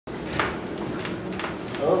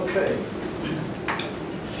Okay.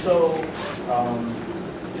 So,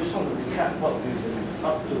 just want to recap what we've been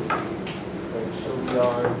up to. Right, so we've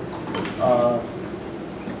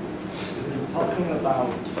been talking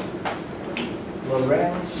about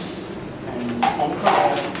Lorentz and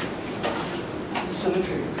Poincare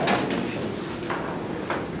symmetry transformations.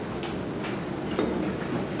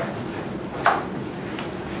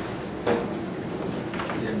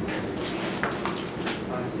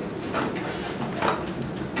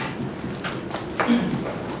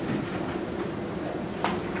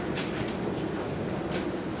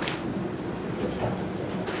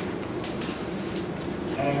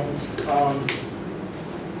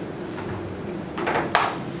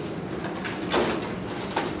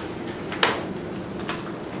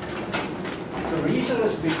 The reason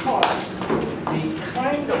is because the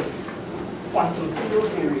kind of quantum field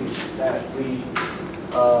theories that we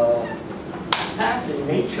have in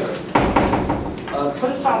nature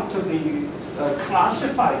turns out to be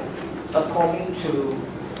classified according to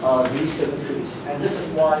these symmetries. And this is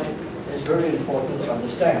why it's very important to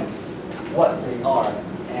understand what they are,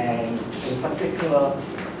 and in particular,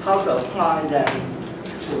 how to apply them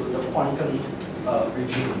to the quantum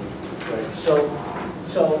regime. Right? So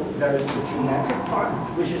there is the geometric part,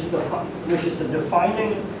 which is the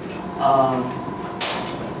defining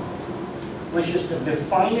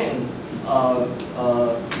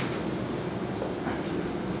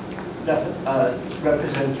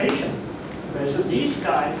representation. Okay, so these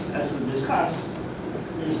guys, as we discussed,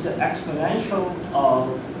 is the exponential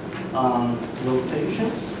of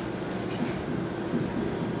rotations,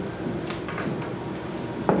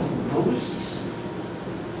 boosts,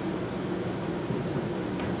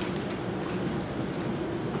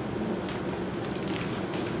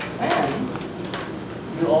 and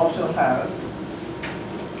you also have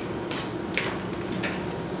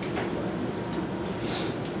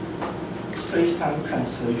space-time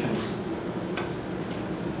translations.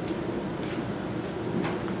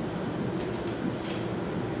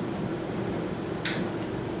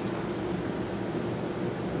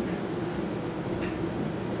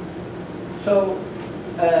 So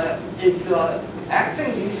if you're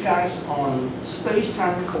acting these guys on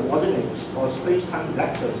space-time coordinates or space-time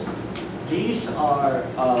vectors, these are,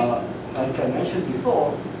 like I mentioned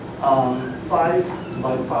before, 5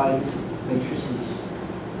 by 5 matrices.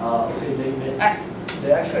 Okay,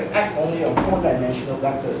 they actually act only on 4-dimensional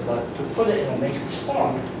vectors, but to put it in a matrix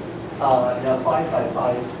form, they are 5 by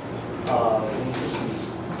 5 matrices.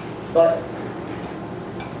 But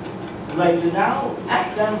when you now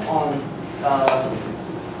act them on you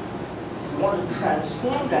want to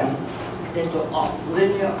transform them into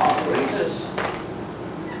linear operators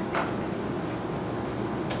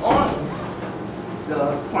on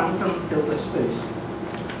the quantum Hilbert space.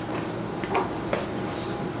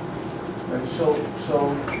 Right, so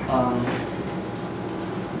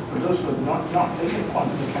for those who have not taken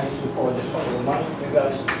quantum mechanics before, I just want to remind you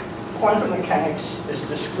guys, quantum mechanics is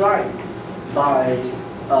described by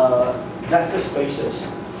vector spaces.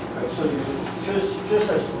 So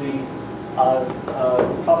just as we are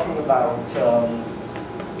talking about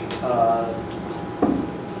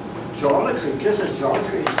geometry, just as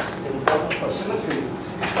geometry is important for symmetry,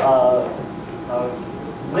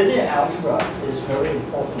 linear algebra is very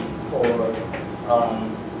important for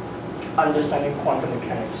understanding quantum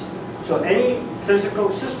mechanics. So any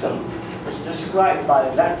physical system is described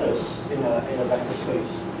by vectors in a vector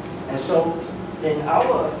space. And so in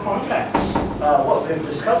our context, what we've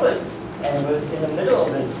discovered, and we're in the middle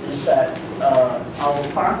of it, is that our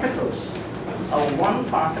particles, our one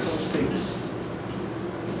particle states,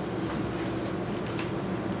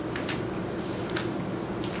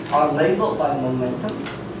 are labeled by momentum.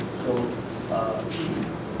 So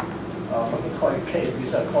let me call it K,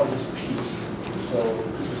 because I call this P. So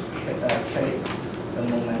this is K, the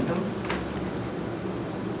momentum.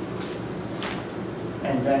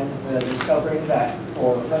 And then we're discovering that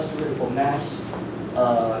let's do it for mass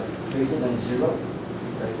greater than 0.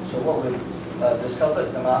 Right? So what we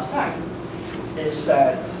discovered the last time is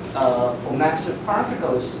that for massive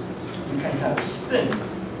particles, you can have spin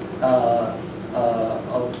of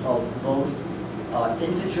both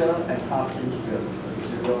integer and half integer.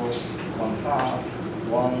 0, 1/2,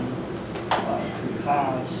 1, 3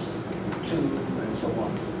 halves, 2, and so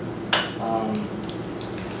on.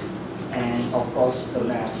 And of course the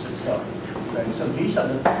mass itself. Right? So these are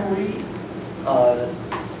the 3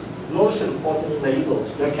 most important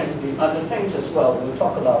labels. There can be other things as well. We'll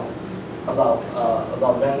talk about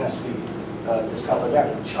them as we discover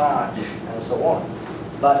them, charge and so on.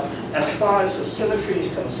 But as far as the symmetry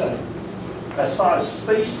is concerned, as far as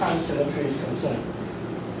space-time symmetry is concerned,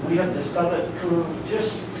 we have discovered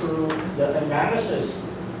just through the analysis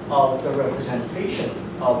of the representation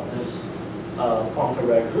of this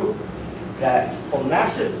Poincare group that for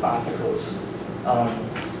massive particles,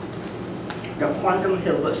 the quantum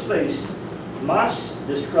Hilbert space must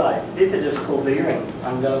describe, if it is covariant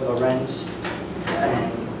under Lorentz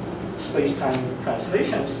and space-time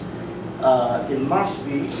translations, it must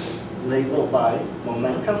be labeled by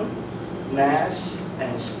momentum, mass,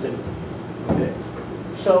 and spin. Okay.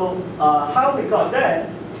 So how we got that,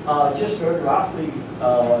 just very roughly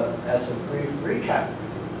as a brief recap,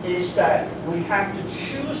 is that we have to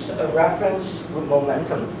choose a reference with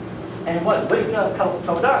momentum. And what Wigner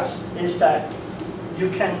told us is that you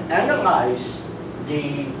can analyze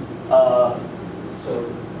the, so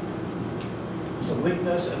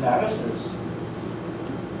Wigner's analysis,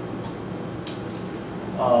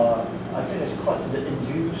 I think it's called the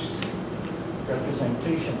induced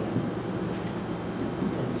representation.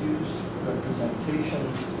 Induced representation.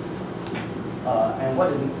 And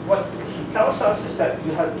what he tells us is that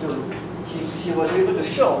you have to, he was able to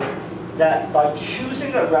show that by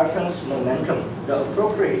choosing a reference momentum, the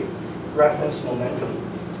appropriate reference momentum,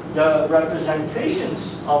 the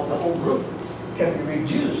representations of the whole group can be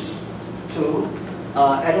reduced to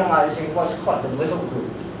analyzing what's called the little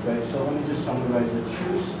group. Right? So let me just summarize it.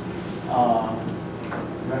 Choose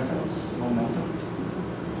reference momentum.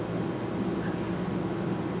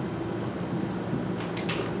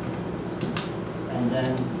 And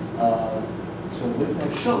then, so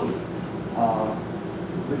Wigner showed,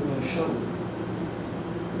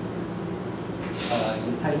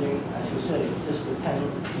 depending, as you say, this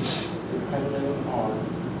depending on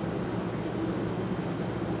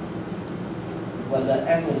whether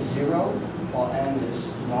m is 0 or m is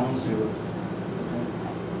non-zero. Okay.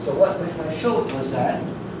 So what Wigner showed was that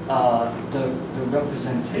the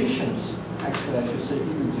representations, actually I should say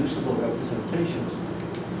irreducible representations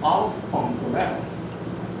of Poincare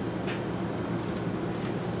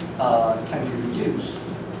can be reduced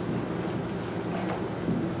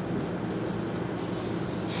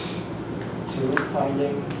to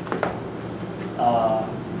finding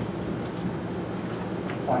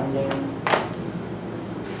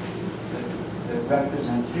the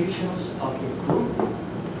representations of the group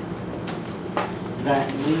that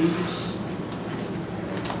leaves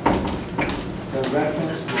the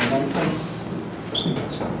reference momentum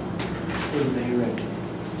invariant.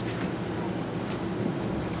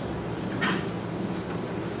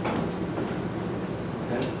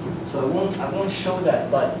 Okay, so I won't show that,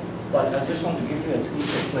 but I just want to give you at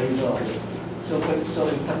least a flavor of it. So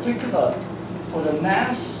in particular, for the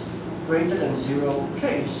mass greater than 0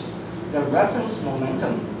 case, the reference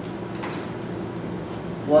momentum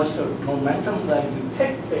was the momentum that you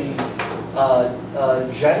take a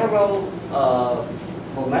general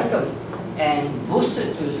momentum and boost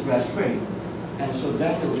it to its rest frame. And so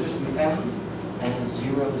then it will just be m and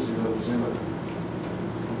 0, 0, 0.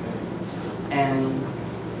 Okay. And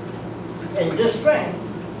in this frame,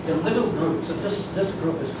 the little group, so this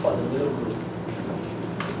group is called the little group.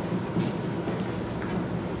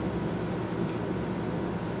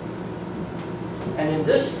 And in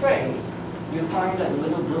this frame, you find that the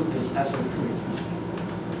little group is SO3.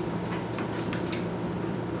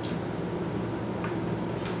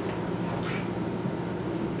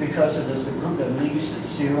 Because it is the group that leaves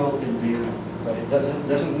 0 invariant, but it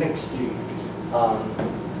doesn't mix the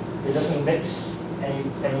it doesn't mix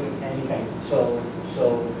anything. So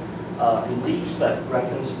it leaves that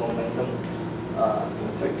reference momentum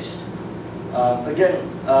fixed. Again,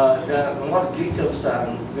 there are a lot of details that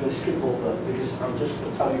I'm going to skip over because I'm just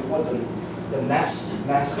going to tell you what the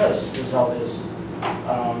massless result is.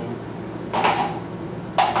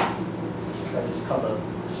 Let's try this color.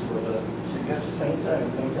 So it gets fainter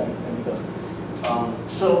and fainter and fainter.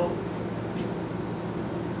 So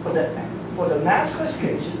for the massless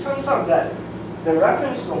case, it turns out that the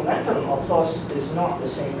reference momentum, of course, is not the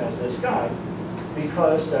same as this guy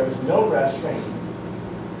because there is no rest frame.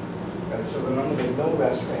 Okay, so remember, there's no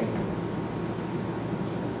rest frame.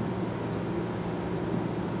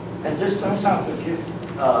 And this turns out to give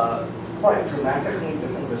quite dramatically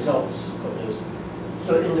different results for this.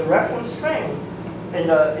 So in the reference frame, in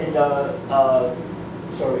the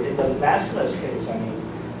massless case, I mean,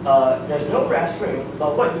 there's no rest frame,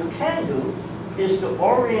 but what you can do is to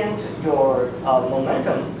orient your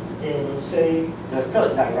momentum in, say, the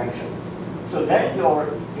third direction. So then your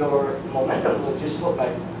momentum will just look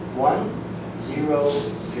like 1, 0,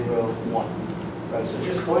 0, 1. Right? So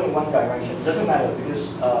just going one direction. It doesn't matter because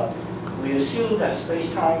we assume that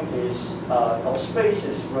space-time is, or space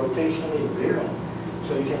is rotationally invariant.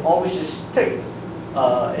 So you can always just take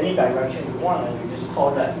any direction you want, and you just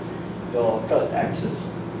call that your third axis.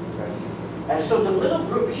 Right? And so the little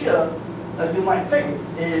group here, you might think,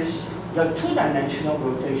 is the two-dimensional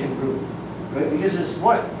rotation group, right? Because it's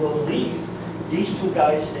what will leave these two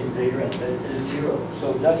guys invariant, that is 0.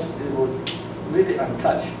 So it will leave it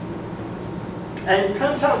untouched. And it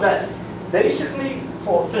turns out that basically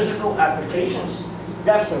for physical applications,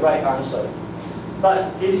 that's the right answer.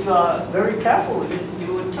 But if you are very careful, it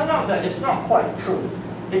will turn out that it's not quite true.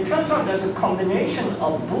 It turns out there's a combination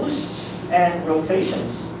of boosts and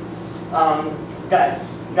rotations that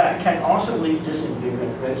can also lead this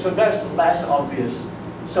invariant, right? So that's less obvious.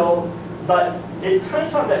 So, but it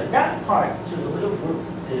turns out that that part, so the little group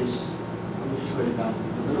is, let me just write it down.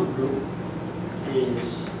 The little group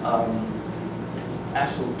is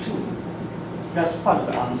SO2. That's part of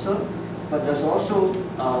the answer, but there's also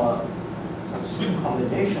some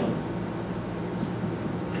combination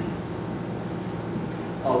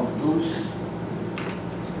of boosts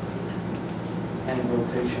and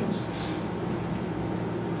rotations.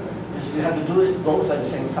 You have to do it both at the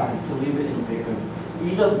same time to leave it invariant.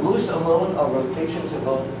 Either boost alone or rotations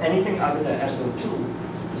alone, anything other than SO2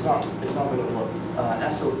 is not going to work.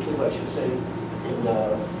 SO2, I should say, in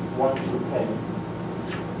the 1-2 plane.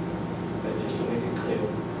 But just to make it clear.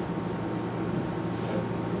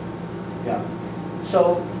 Yeah.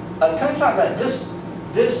 So it turns out that this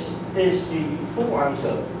is the full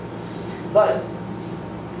answer. But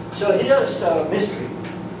so here's the mystery.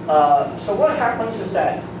 So what happens is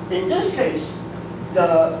that in this case,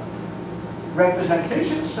 the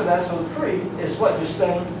representation of SO3 is what you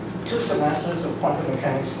spend 2 semesters of quantum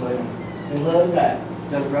mechanics learning. You learn that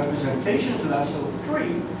the representation of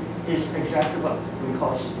SO3 is exactly what we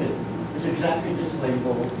call spin. It's exactly this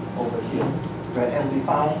label over here. Right? And we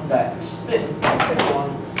found that spin can take on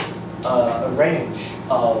a range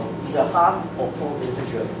of either half or full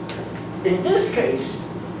integer. In this case,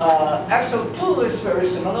 SO2 is very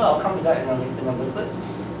similar. I'll come to that in a little bit.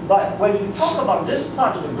 But when you talk about this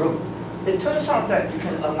part of the group, it turns out that you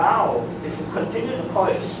can allow, if you continue to call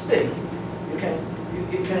it spin, you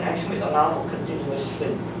can actually allow for continuous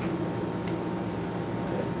spin.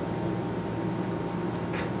 Okay.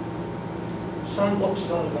 Some books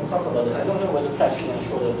don't even talk about it. I don't know whether Pesky and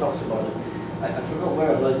Schroeder talks about it. I forgot where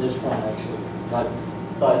I learned this from actually. But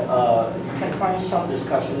you can find some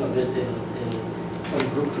discussion of it in some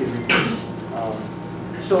group theory.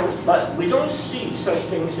 But we don't see such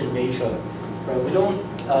things in nature. Right? We don't,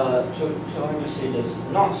 so let me say this,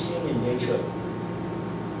 not seen in nature.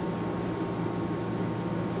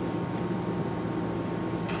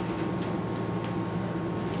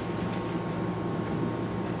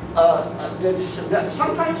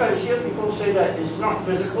 Sometimes I hear people say that it's not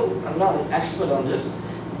physical. I'm not an expert on this.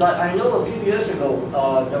 But I know a few years ago,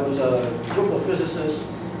 there was a group of physicists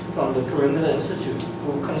from the Perimeter Institute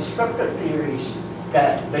who constructed theories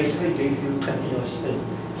that basically gave you continuous spin.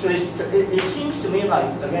 So it seems to me like,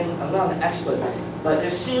 again, I'm not an expert, but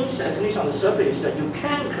it seems, at least on the surface, that you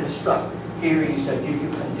can construct theories that give you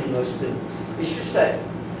continuous spin. It's just that,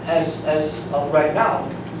 as of right now,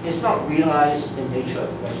 it's not realized in nature.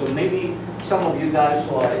 Right? So maybe some of you guys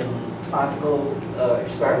who are in particle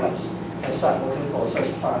experiments can start looking for such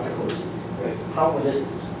particles. Right?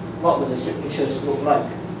 What would the signatures look like?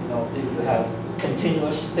 You know, if you have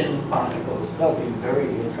continuous spin particles. That would be very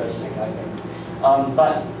interesting, I think.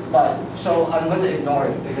 So I'm going to ignore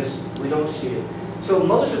it because we don't see it. So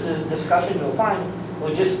most of the discussion you'll find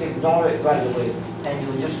will just ignore it right away, and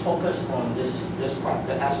you'll just focus on this part,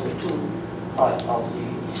 the SO2 part of the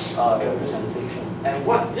representation. And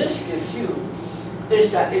what this gives you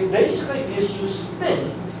is that it basically gives you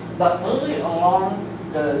spin, but only along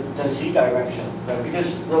the z direction, right?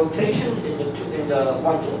 Because rotation in the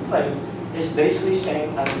 1-2 plane is basically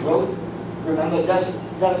saying remember that's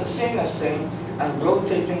the same as saying I'm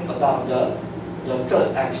rotating about the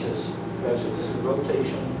third axis. Right? So this is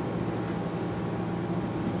rotation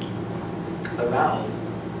around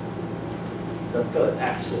the third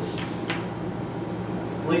axis,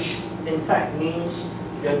 which in fact means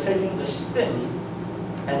you're taking the spin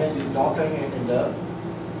and then you're dotting it in the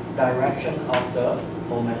direction of the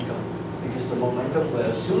momentum, because the momentum we're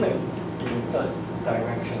assuming in the third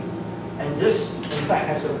direction. And this, in fact,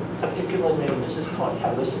 has a particular name. This is called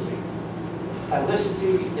helicity.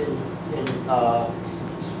 Helicity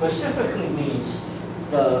specifically means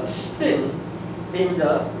the spin in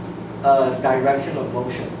the direction of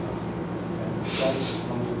motion. Okay.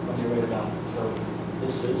 Let me write it down. So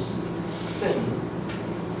this is spin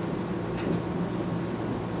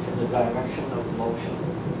in the direction of motion,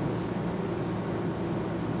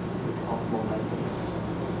 of momentum.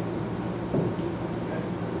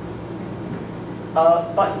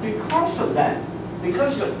 But because of that,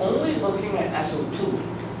 because you're only looking at SO2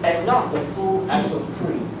 and not the full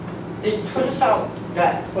SO3, it turns out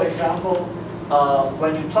that, for example,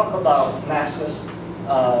 when you talk about massless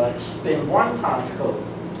spin 1 particle,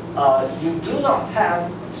 you do not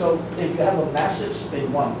have, so if you have a massive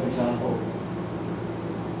spin 1, for example,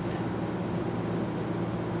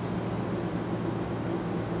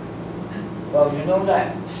 well, you know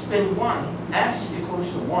that spin 1, S equals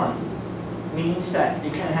to 1, means that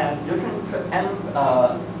you can have different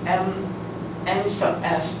M sub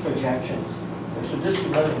S projections. So this is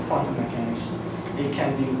another quantum mechanics. It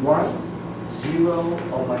can be 1, 0,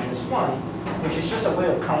 or minus 1, which is just a way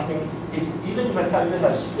of counting. Even if I tell you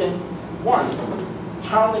that spin 1,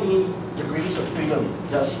 how many degrees of freedom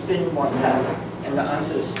does spin 1 have? And the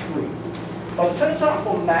answer is 3. But it turns out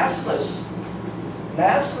for massless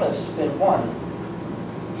spin 1,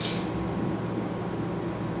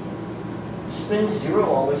 spin 0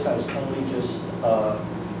 always has only just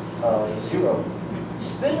 0.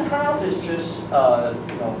 Spin half is just,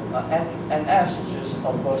 and S is just,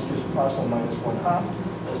 of course, just plus or minus 1/2.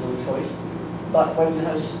 There's no choice. But when it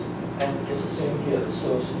has, and it's the same here,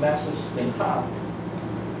 so it's massive spin half.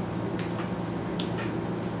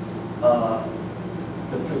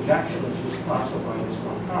 The projection is just plus or minus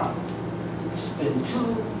 1/2. Spin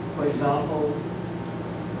 2, for example,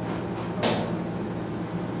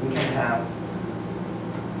 we can have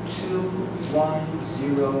 2, 1,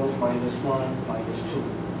 0, minus 1, minus 2.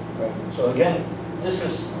 Right? So again, this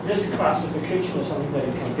classification is something that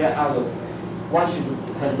you can get out of, once you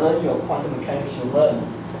have learned your quantum mechanics, you learn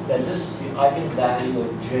that this is the eigenvalue of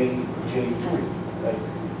J3. Right?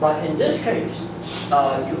 But in this case,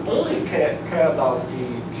 you only care about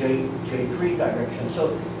the J3 direction.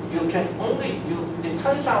 So you can only, it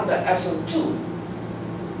turns out that SO2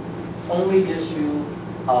 only gives you,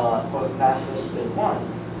 for massless spin 1,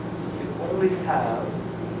 you only have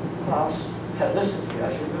class helicity.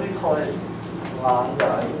 I should really call it lambda.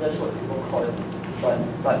 I think that's what people call it.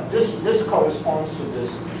 But this corresponds to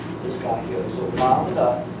this guy here. So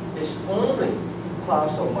lambda is only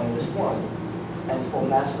plus or minus 1. And for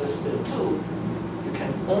massless spin 2, you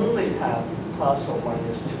can only have plus or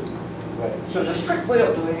minus 2. Right. So the strict way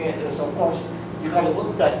of doing it is, of course, you got to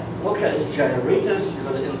look at its generators. You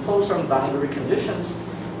got to impose some boundary conditions,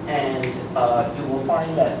 and you will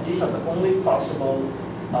find that these are the only possible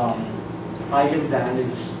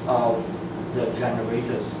eigenvalues of the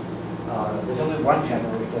generators. There's only one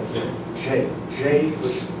generator here, J,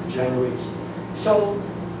 which generates. So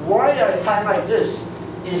why I highlight this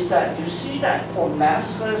is that you see that for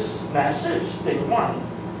massive spin 1,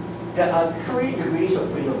 there are 3 degrees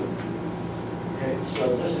of freedom. Okay,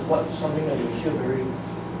 so this is something that you hear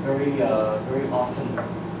very often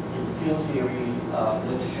in field theory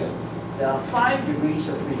literature. There are 5 degrees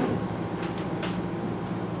of freedom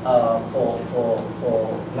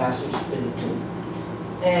for massive spin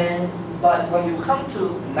 2. But when you come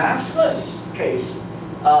to massless case,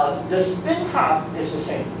 the spin half is the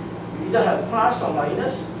same. You either have plus or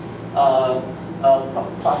minus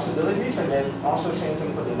possibilities, and then also same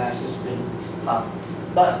thing for the massive spin half.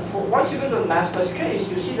 But once you go to the massless case,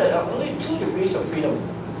 you see that there are only 2 degrees of freedom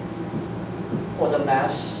for the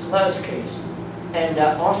massless case. And there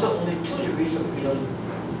are also only 2 degrees of freedom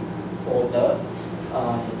for the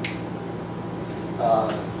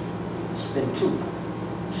spin 2.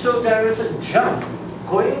 So there is a jump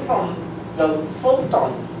going from the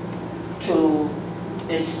photon to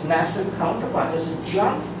its massive counterpart. There's a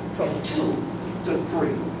jump from 2 to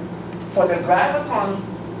 3. For the graviton,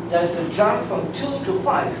 there's a jump from 2 to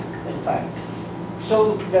 5, in fact.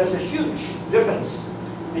 So there's a huge difference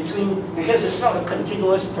between, because it's not a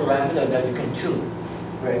continuous parameter that you can tune,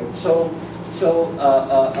 right? So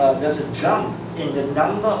there's a jump in the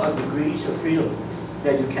number of degrees of freedom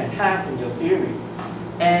that you can have in your theory.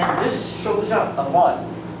 And this shows up a lot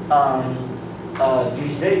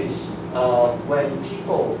these days when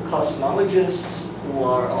people, cosmologists who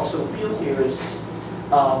are also field theorists,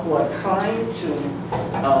 who are trying to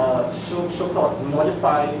so-called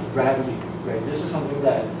modify gravity. Right? This is something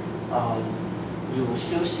that you will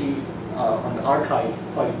still see on the archive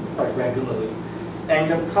quite regularly.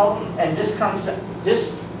 And the problem, and this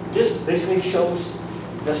basically shows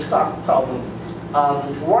the stark problem.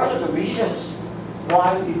 One of the reasons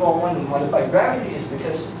why people want to modify gravity is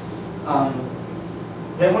because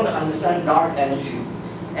they want to understand dark energy,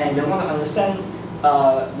 and they want to understand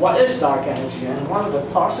what is dark energy. And one of the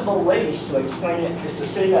possible ways to explain it is to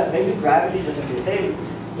say that maybe gravity doesn't behave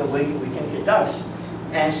the way we think it does.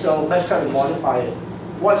 And so let's try to modify it.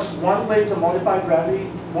 What's one way to modify gravity?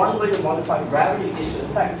 One way to modify gravity is to,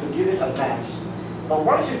 in fact, to give it a mass. But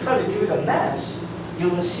once you try to give it a mass, you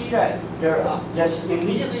will see that there's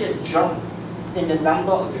immediately a jump in the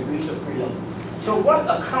number of degrees of freedom. So what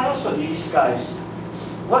accounts for these guys?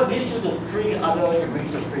 What leads to the 3 other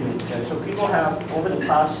degrees of freedom? Okay? So people have, over the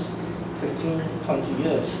past 15, 20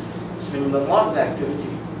 years, there's been a lot of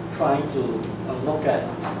activity trying to look at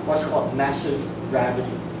what's called massive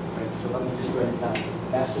gravity. Okay? So let me just write it down,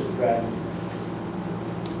 massive gravity.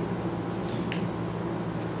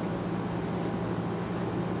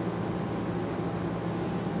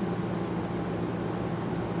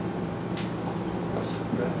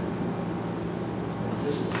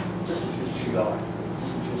 This is just GR.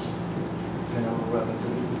 This is just general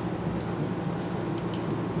relativity.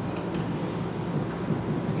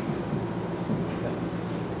 Okay.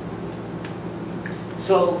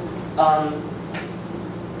 So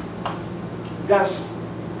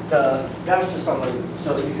that's the summary.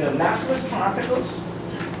 So if you have massless particles,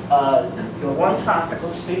 your one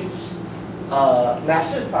particle states,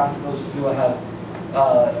 massive particles, you will have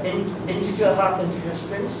integer, half-integer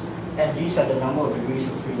spins, and these are the number of degrees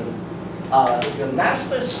of freedom. If you're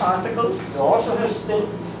massless particles, you also have spin,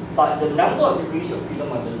 but the number of degrees of freedom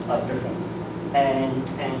are different.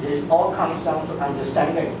 And it all comes down to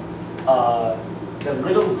understanding the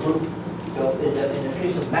little group. In the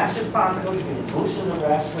case of massive particles, you can boost in the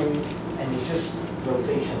gas stream, and it's just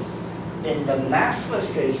rotations. In the massless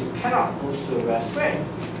case, you cannot boost to a gas stream,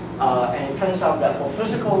 and it turns out that for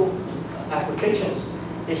physical applications,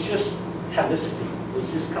 it's just helicity. It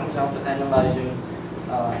just comes down to analyzing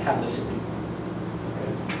helicity.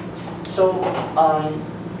 Okay. So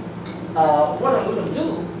what I'm going to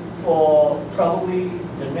do for probably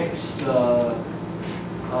the next 2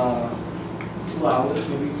 hours,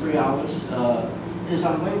 maybe 3 hours, is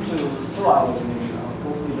I'm going to, 2 hours maybe,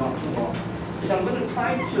 hopefully not too long, is I'm going to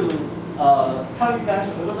try to tell you guys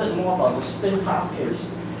a little bit more about the spin half case,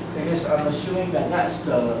 because I'm assuming that that's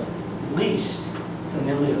the least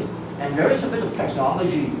familiar. And there is a bit of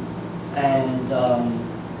technology and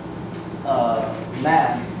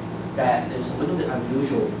math that is a little bit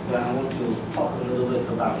unusual that I want to talk a little bit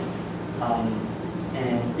about.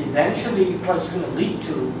 And eventually what it's going to lead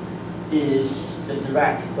to is the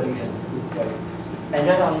direct equation. Okay? And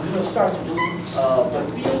then I'm going to start to do the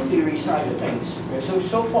field theory side of things. Okay?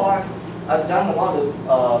 So far I've done a lot of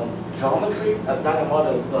geometry, I've done a lot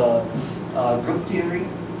of group theory,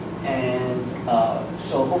 and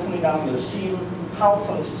so hopefully now you'll see how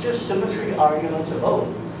from just symmetry arguments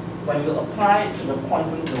alone, when you apply it to the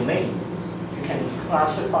quantum domain, you can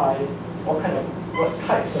classify what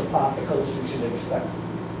types of particles you should expect.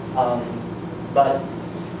 But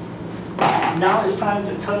now it's time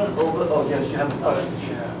to turn over. Oh yes, you have a question.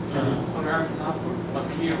 So we are now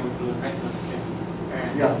familiar with the massless case.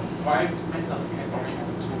 And yeah. Why massless case only have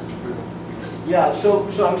 2 degrees of freedom? Yeah.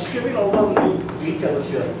 So I'm skipping over the details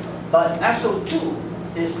here. But SO2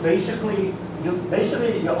 is basically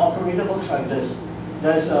your operator looks like this.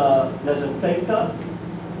 There's a theta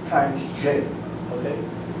times j, okay?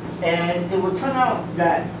 And it will turn out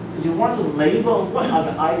that you want to label what are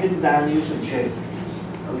the eigenvalues of j,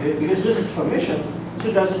 okay? Because this is permission,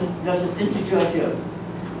 so there's an integer here,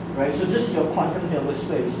 right? So this is your quantum Hilbert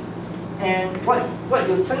space. And what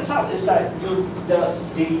it turns out is that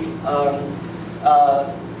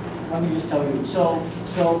let me just tell you. So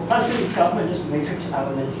let's say you calculate this matrix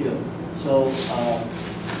element here. So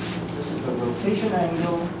this is the rotation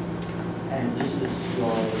angle, and this is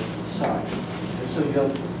your sine. So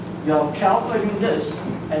you're calculating this,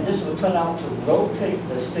 and this will turn out to rotate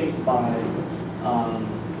the state by the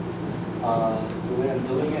way I'm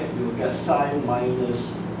doing it. You will get sine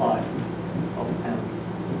minus phi of m.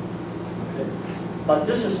 Okay, but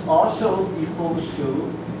this is also equals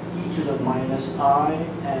to e to the minus I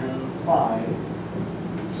and phi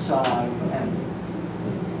psi m.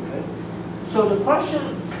 Okay? So the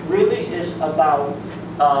question really is about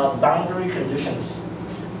boundary conditions.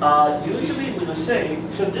 Usually we will say,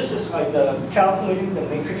 so this is like calculating the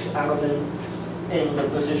matrix element in the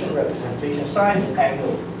position representation. Sine is an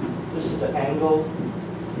angle. This is the angle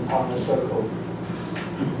on the circle.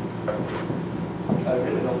 I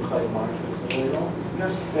really don't quite mark it. So, you know,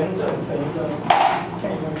 just fainter and fainter.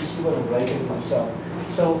 Can't even see what I'm writing myself.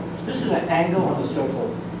 So this is an angle on the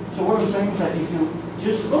circle. So what I'm saying is that if you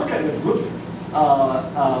just look at the group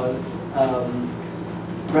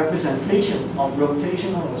representation of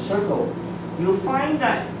rotation on a circle, you'll find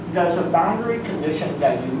that there's a boundary condition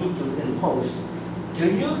that you need to impose. Do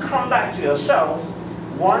you come back to yourself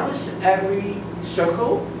once every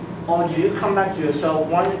circle, or do you come back to yourself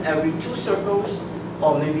one every 2 circles,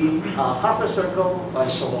 or maybe half a circle, and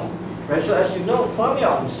so on? Right? So as you know,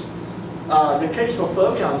 fermions the case for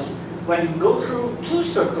fermions, when you go through 2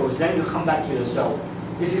 circles, then you come back to yourself.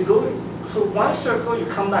 If you go through 1 circle, you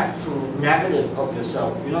come back to negative of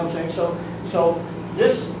yourself. You know what I'm saying? So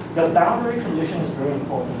the boundary condition is very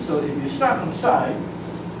important. So if you start from psi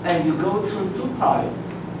and you go through 2 pi,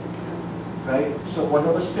 right? So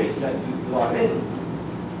whatever state that you are in,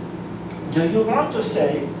 do you want to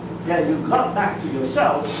say that you got back to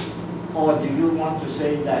yourself, or do you want to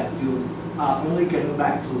say that you are only getting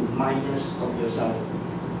back to minus of yourself,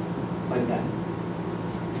 like that?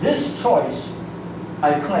 This choice,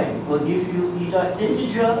 I claim, will give you either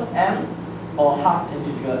integer m or half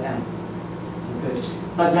integer m. Okay.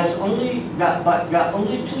 But there are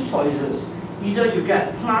only 2 choices. Either you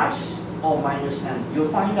get plus or minus m. You'll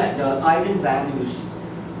find that the eigenvalues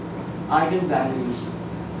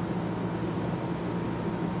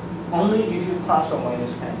only give you plus or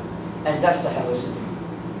minus m. And that's the helicity.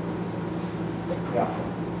 Yeah.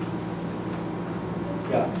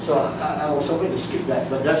 Yeah, so I was hoping to skip that,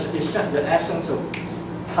 but that's the essence of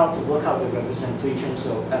how to work out the representations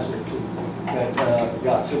of SO2.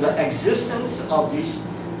 Yeah, so the existence of these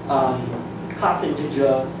half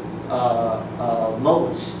integer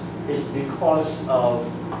modes is because of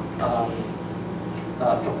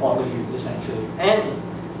topology, essentially. And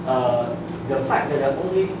the fact that there are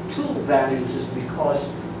only 2 values is because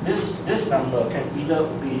this number can either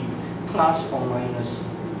be plus or minus,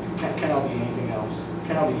 cannot be anything else.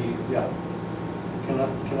 Cannot be anything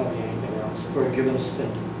else for a given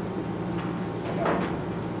spin. Yeah.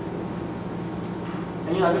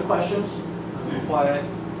 Any other questions? Why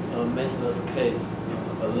Messner's case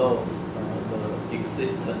allows the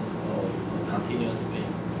existence of continuous spin?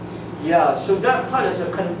 Yeah, so that part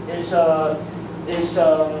so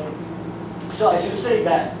I should say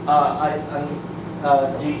that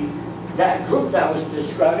that group that I was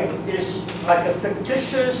describing is like a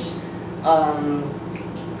fictitious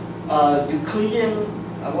Euclidean,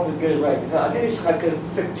 I want to get it right, I think it's like a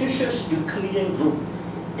fictitious Euclidean group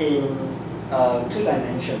in 2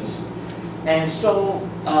 dimensions. And so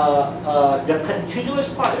the continuous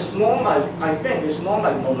part is more like, I think, is more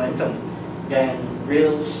like momentum than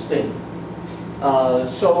real spin.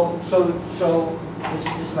 So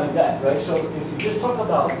it's like that, right? So if you just talk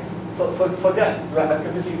about, forget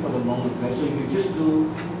relativity for the moment, right? So if you just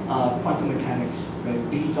do quantum mechanics, right?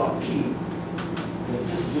 B dot P, right?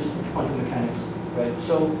 Just quantum mechanics, right?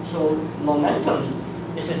 So momentum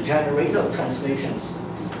is a generator of translations,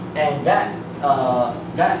 and that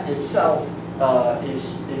itself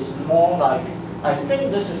is more like, I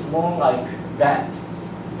think this is more like that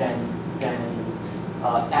than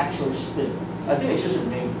actual spin. I think it's just a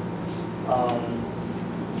name.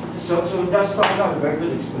 So that's probably not a very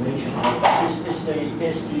good explanation.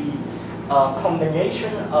 It's the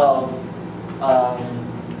combination of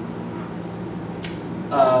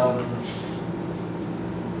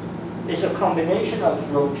it's a combination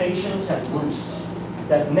of rotations and boosts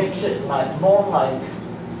that makes it like more like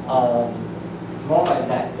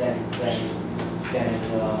that than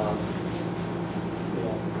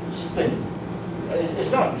spin.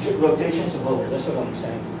 It's not rotations alone. That's what I'm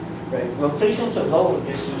saying. Right? Rotations alone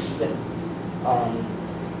is to spin.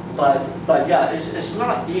 But yeah, it's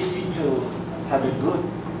not easy to have a good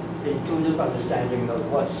intuitive understanding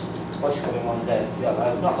of what's going on there. Yeah,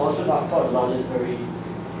 I've also not thought about it very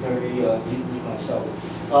deeply myself.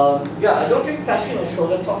 Yeah, I don't think Peskin and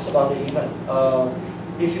Schroeder talks about it even.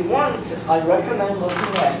 If you want, I recommend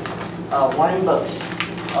looking at Weinberg's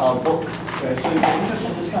book. Right? So if you're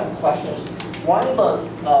interested in this kind of questions, Weinberg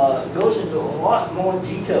goes into a lot more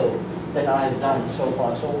detail than I have done so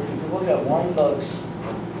far. So if you look at Weinberg's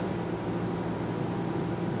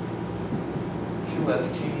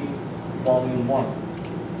QFT Volume 1,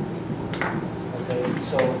 okay,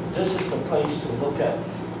 so this is the place to look at.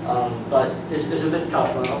 But it's a bit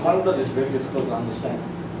tough. Weinberg is very difficult to understand.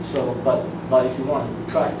 So, but if you want,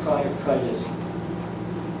 try this.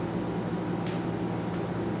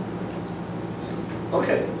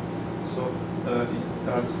 Okay. So is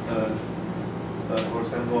that for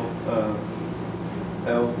example,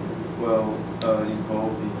 L will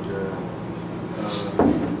involve in the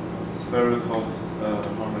spherical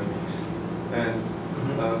harmonics, and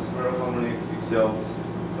spherical harmonics itself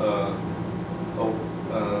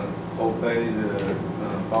obey the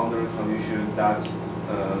boundary condition that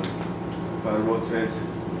rotate.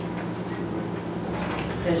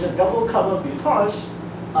 It's a double cover because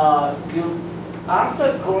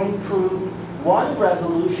after going through one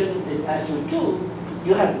revolution in SO2,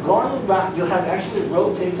 you have gone back, you have actually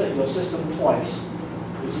rotated your system twice.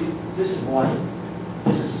 You see, this is one,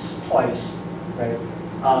 this is twice, right?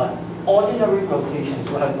 ordinary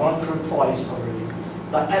rotations we have gone through twice already.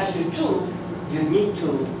 But SU2, you need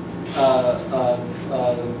to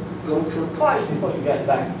go through twice before you get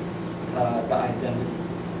back the identity.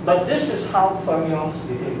 But this is how fermions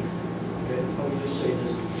behave. Okay, let me just say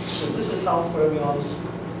this. So this is how fermions,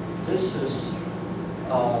 this is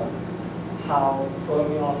how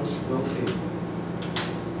fermions rotate.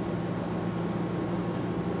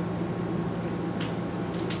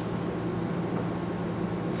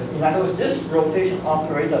 In other words, this rotation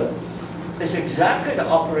operator is exactly the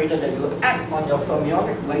operator that you act on your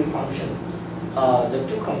fermionic wave function, the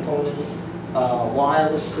two components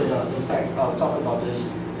while spinner. In fact, I'll talk about this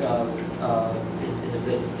in a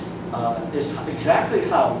bit. Is exactly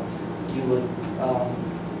how you would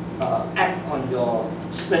act on your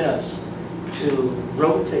spinners to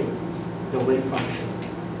rotate the wave function.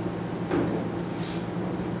 Okay.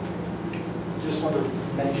 Just want to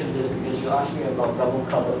mention this because you asked me about double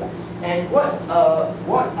cover. And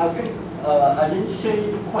what I think I didn't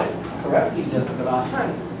say quite correctly the last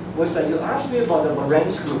time was that you asked me about the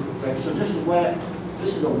Lorentz group, right? So this is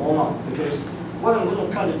the warm-up, because what I'm going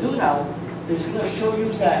to try to do now is going to show you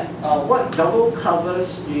that what double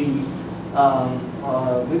covers the,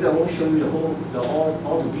 maybe I won't show you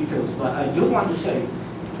all the details, but I do want to say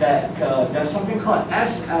that there's something called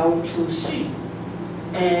SL2C.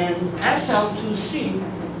 And SL2C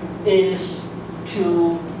is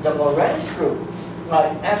to the Lorentz group,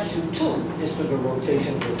 like SU2 is to the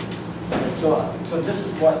rotation group. So this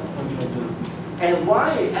is what I'm going to do. And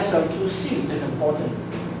why SL2C is important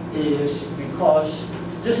is because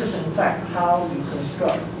this is in fact how you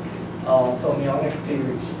construct fermionic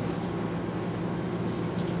theories.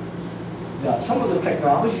 Yeah, some of the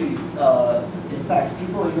technology, in fact,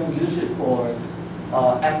 people even use it for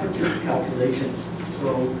amplitude calculations.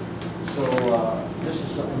 So this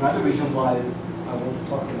is another reason why I want to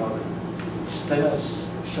talk about it. Spinners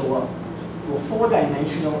show up for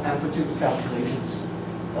four-dimensional amplitude calculations.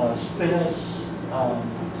 Spinners,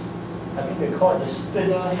 I think they call it the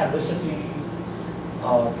spinner helicity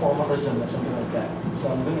formalism or something like that. So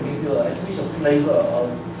I'm going to give you at least a flavor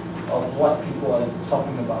of what people are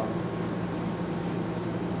talking about.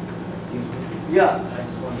 Excuse me. Yeah. I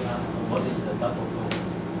just want to ask, what is the double cover?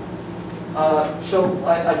 So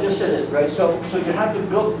I just said it, right? So you have to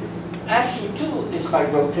go, SU2 is by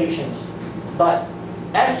rotations, but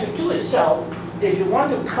SU2 itself, if you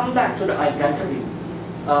want to come back to the identity,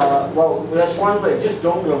 well, that's one way, just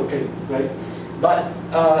don't rotate, right? But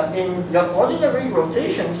in your ordinary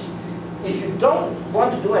rotations, if you don't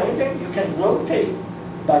want to do anything, you can rotate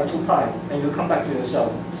by 2 pi, and you come back to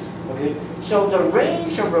yourself, okay? So the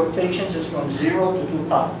range of rotations is from 0 to 2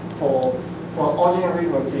 pi for ordinary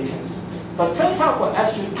rotations. But turns out for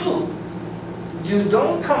SU2, you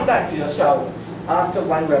don't come back to yourself after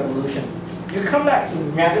one revolution. You come back to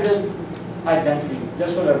negative identity.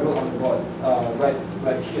 That's what I wrote on the board,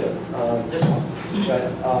 right here. This one, right?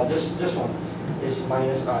 This one is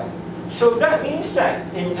minus I. So that means that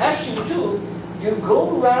in SU2, you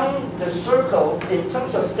go around the circle in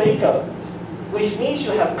terms of theta, which means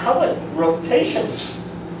you have covered rotations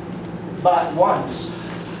but once,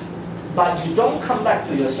 but you don't come back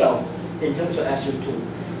to yourself in terms of SU2.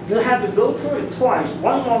 You have to go through it twice,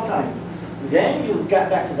 one more time, then you get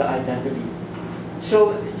back to the identity.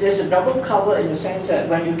 So there's a double cover in the sense that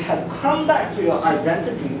when you can come back to your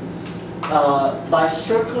identity by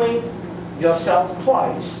circling yourself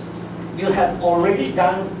twice, you have already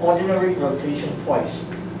done ordinary rotation twice.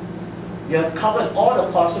 You have covered all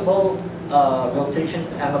the possible rotation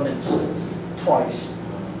elements twice,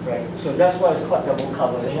 right? So that's why it's called double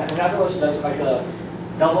cover. In other words, there's like a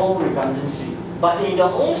double redundancy. But in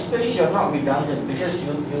your own space, you're not redundant because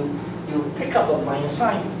you pick up a minus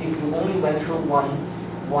sign if you only went through one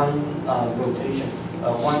rotation.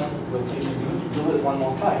 You need to do it one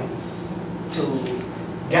more time to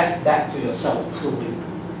get back to yourself truly.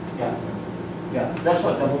 Yeah, that's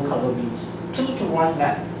what double cover means. 2 to 1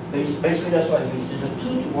 map. Basically, that's what it means. It's a 2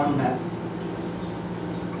 to 1 map.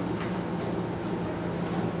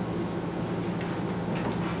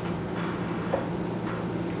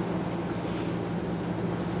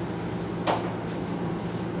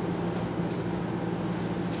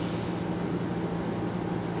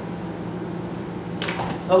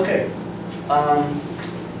 Okay.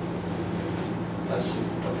 Let's see.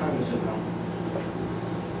 What time is it now?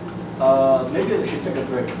 Maybe we should take a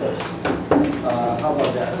break first. How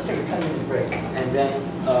about that? Let's take a 10-minute break, and then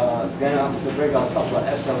after the break, I'll talk about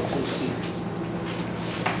SL2C.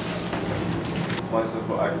 One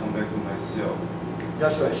circle, I come back to myself.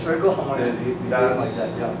 That's right. Circle harmonic. That's like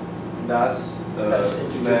that. Yeah. That's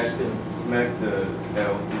introduced spin. make the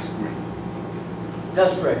L discrete.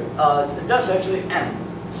 That's right. That's actually M.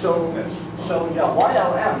 So, Yes. so yeah,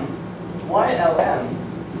 YLM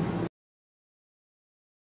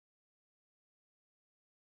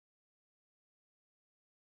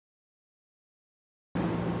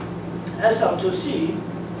SL2C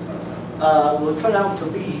will turn out to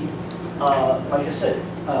be, like I said,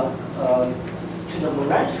 to the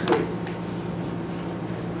Lorentz group,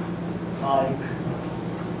 like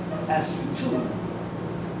SU2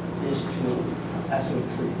 is to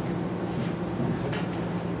SO3.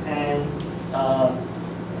 And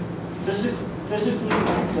physically,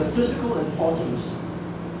 the physical importance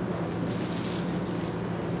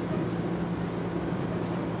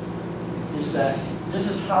is that this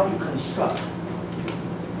is how you construct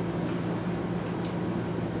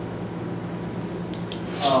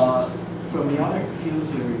fermionic field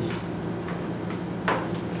theories.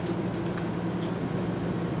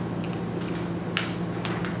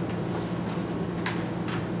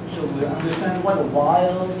 So we understand what a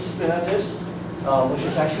wild spinner is, which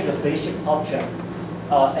is actually the basic object.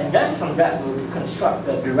 And then from that, we construct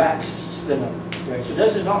the Dirac spinner. Right? So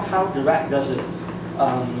this is not how Dirac does it,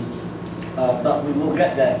 but we will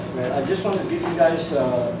get there. Right? I just want to give you guys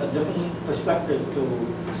a different perspective to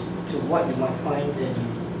what you might find in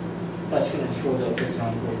Peskin and Schroeder, for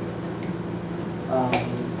example.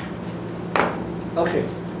 Okay,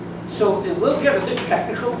 so it will get a bit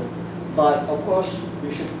technical, but of course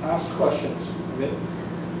we should ask questions. Okay?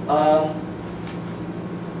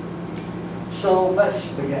 So let's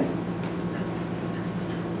begin.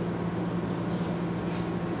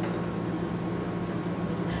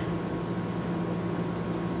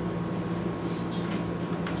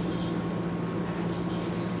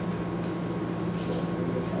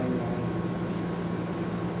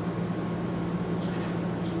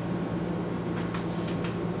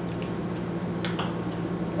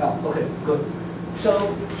 Okay, good.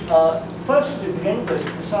 So first we begin with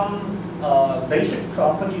some basic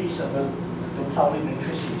properties of the Pauli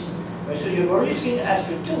matrices. Right, so you've already seen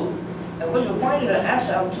SU2, and what you find that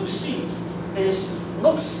SL2C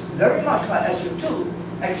looks very much like SU2,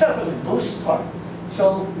 except for the boost part.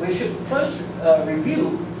 So we should first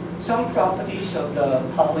review some properties of the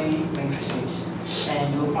Pauli matrices,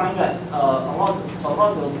 and you'll find that a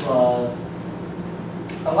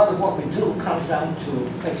lot of what we do comes down to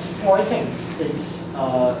exploiting its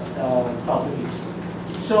properties.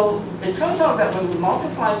 So it turns out that when we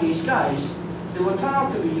multiply these guys, it will turn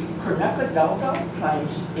out to be Kronecker delta times,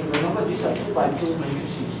 remember these are 2 by 2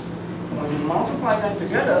 matrices. When you multiply them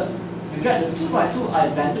together, you get the 2 by 2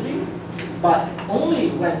 identity, but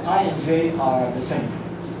only when I and j are the same.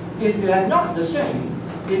 If they are not the same,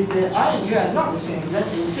 if the I and j are not the same, then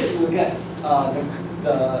instead we'll get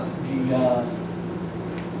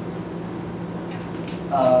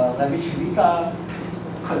Levi-Civita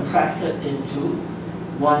contracted into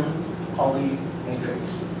one Pauli matrix.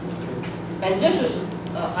 And this is,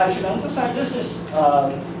 I should emphasize, this is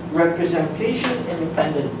representation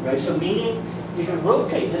independent, right? So meaning, if you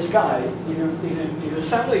rotate this guy, if you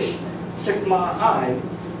sandwich sigma I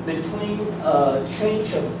between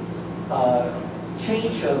change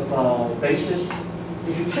of basis,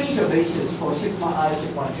 if you change the basis for sigma I,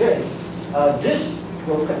 sigma j, this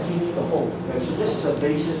will continue to hold. Right? So this is a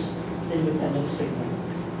basis independent statement.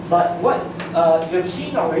 But what you've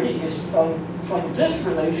seen already is from this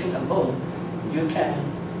relation alone, you can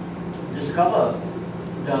discover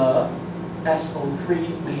the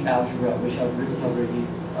SO3 Lie algebra, which I've written already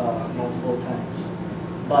multiple times.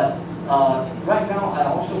 But right now, I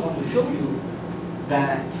also want to show you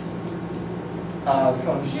that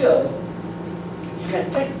from here, you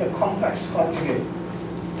can take the complex conjugate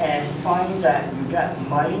and find that you get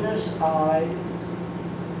minus I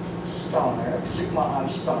star, sigma I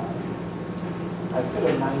star. I put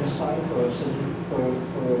a minus sign for a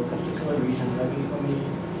particular reason. Let me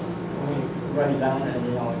write it down and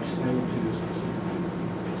then I'll explain it to you.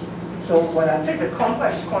 So when I take the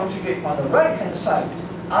complex conjugate on the right hand side,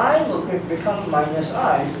 I will become minus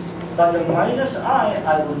I, but the minus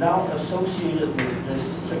I will now associate it with this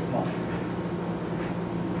sigma.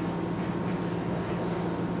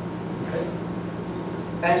 Okay?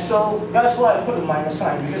 And so that's why I put a minus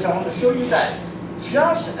sign, because I want to show you that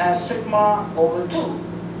just as sigma over 2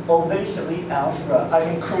 obeys the Lie algebra, I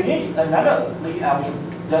can create another Lie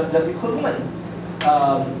algebra, the equivalent.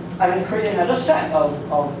 I can create another set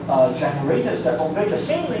of generators that obey the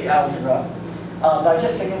same Lie algebra by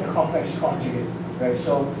just taking the complex conjugate. Right?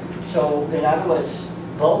 So in other words,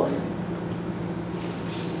 both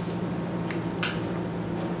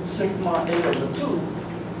sigma A over 2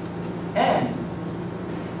 and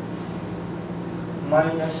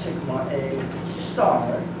minus sigma A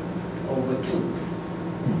star over 2.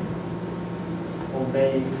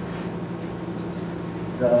 Obey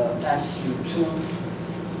the SU2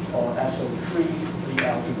 or SO3 Lie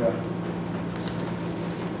algebra.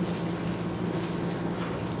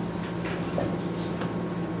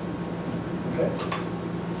 Okay.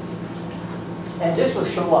 And this will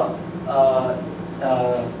show up in a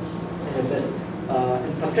bit.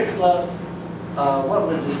 In particular, what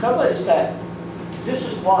we'll discover is that this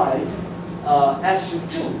is why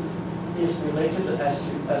SU2 is related to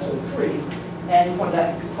SO3. And for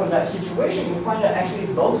that situation, you find that actually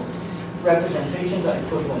both representations are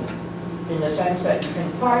equivalent in the sense that you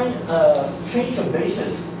can find a change of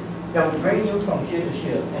basis that will bring you from here to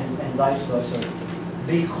here and vice versa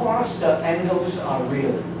because the angles are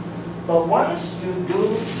real. But once you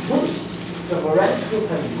do boost, the Lorentz group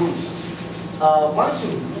has boost. Once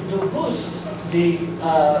you do boost, the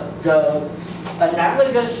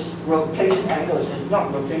analogous rotation angles is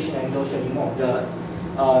not rotation angles anymore. The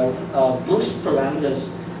boost parameters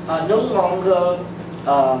are no longer,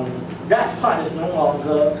 that part is no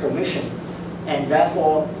longer permission. And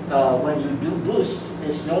therefore, when you do boost,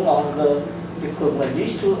 it's no longer equivalent.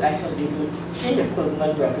 These two actually give you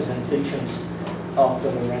inequivalent representations of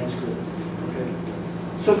the Lorentz group. Okay.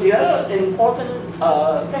 So the other important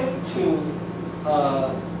thing to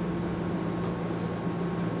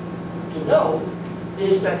know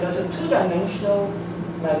is that there's a two-dimensional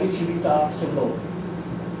Navier-Civita symbol.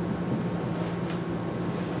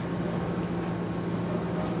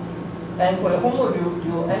 And for the homework,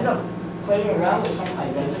 you end up playing around with some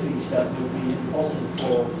identities that will be important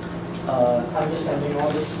for understanding all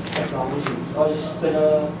this technology, all this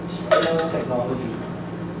spinner technology.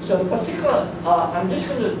 So in particular, I'm just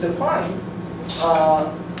going to define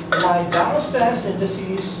my downstairs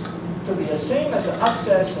indices to be the same as the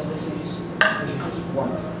upstairs indices, which is just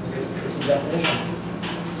 1. It's a definition,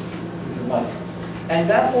 if you like. And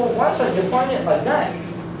therefore, once I define it like that,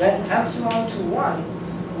 then epsilon to 1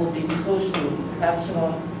 will be equals to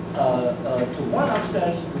epsilon to 1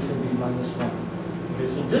 upstairs, which will be minus 1. Okay,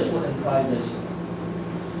 so this would imply this.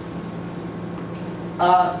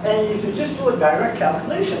 And if you just do a direct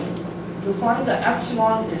calculation, you find that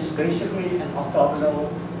epsilon is basically an orthogonal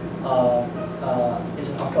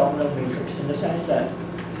matrix in the sense that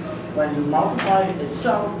when you multiply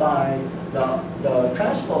itself by the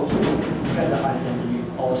transpose, you get the identity.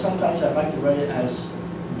 Or sometimes I like to write it as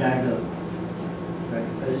dagger. Right?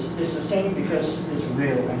 But it's the same because it's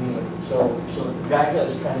real anyway. So dagger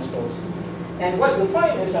is transpose. And what you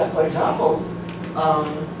find is that, for example, I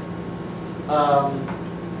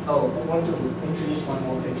want to introduce one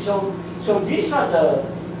more thing. So these are the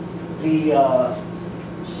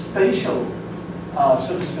spatial,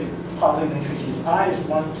 so to speak, Pauli matrices. I is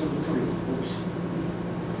 1, 2, 3. Oops.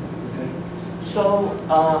 Okay. So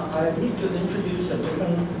I need to introduce a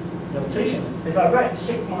different notation. If I write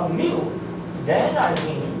sigma mu, then I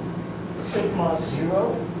mean sigma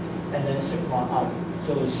 0 and then sigma I.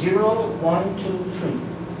 So 0, 1, 2, 3.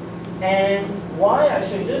 And why I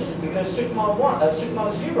say this is because sigma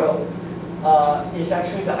 0 is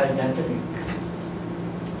actually the identity.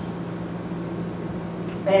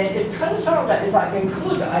 And it turns out that if I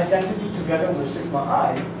include the identity together with sigma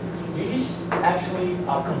I, these actually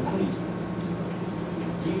are complete.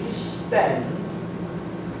 These span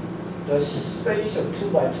the space of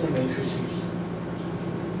 2 by 2 matrices.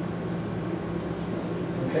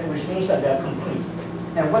 Okay, which means that they are complete.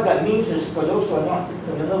 And what that means is, for those who are not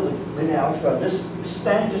familiar with linear algebra, this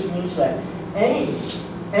span just means that any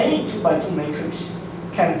 2 by 2 matrix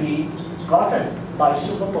can be gotten by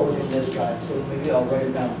superposing this guy. So maybe I'll write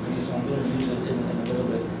it down because I'm going to use it in a little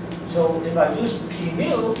bit. So if I use P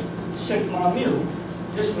mu, sigma mu,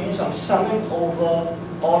 this means I'm summing over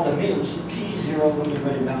all the mu's. P0, let me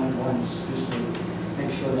write it down once just to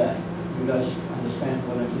make sure that you guys understand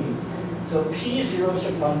what I mean. So P0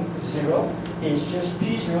 sigma 0 is just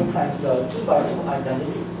P0 times the 2 by 2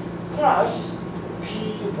 identity plus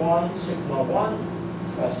P1 sigma 1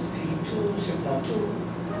 plus P2 sigma 2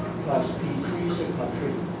 plus P3 sigma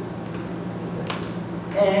 3.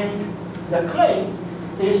 And the claim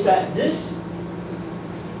is that this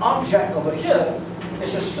object over here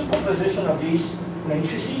is a superposition of these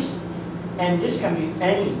matrices, and this can be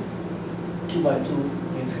any 2 by 2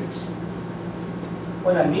 matrix.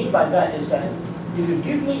 What I mean by that is that if you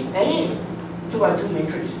give me any 2 by 2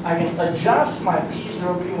 matrix, I can adjust my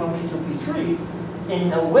P0, P1, P2, P3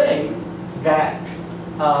 in a way that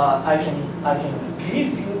I can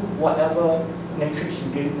give you whatever matrix you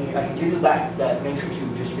gave me. I can give you back that matrix you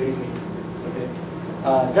just gave me. Okay,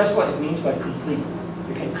 that's what it means by complete.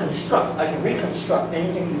 You can construct, I can reconstruct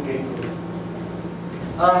anything you gave me.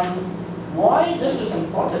 Why this is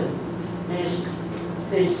important is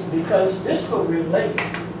because this will relate,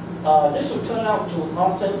 this will turn out to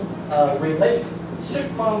often relate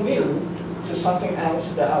sigma mu to something else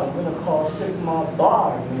that I'm going to call sigma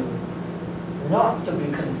bar mu, not to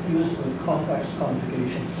be confused with complex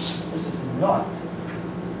conjugation. This is not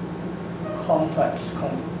complex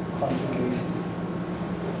conjugation.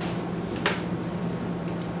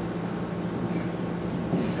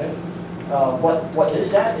 Okay. What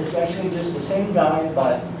is that? It's actually just the same guy,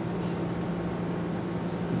 but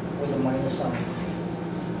with a minus sign.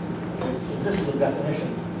 Okay. So this is the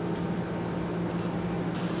definition.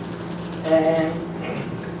 And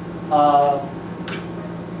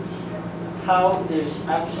how is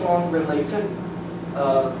epsilon related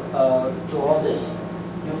to all this?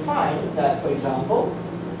 You find that, for example,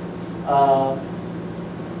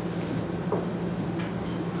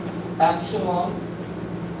 epsilon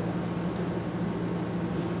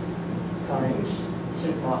times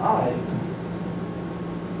sigma I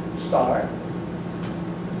star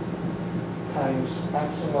times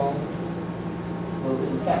epsilon will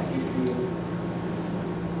in fact give you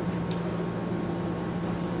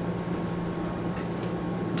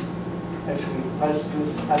actually let's do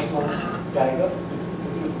epsilon's dagger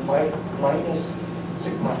give you minus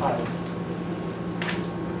sigma I.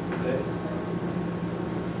 Okay.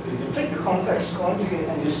 If you take the complex conjugate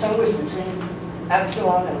and you sandwich between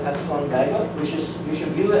epsilon and epsilon dagger, which is, you should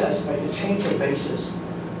view it as when you change your basis.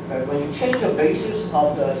 Right? When you change the basis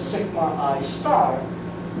of the sigma I star,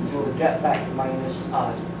 you will get back minus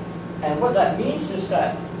I. And what that means is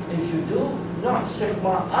that if you do not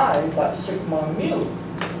sigma I, but sigma mu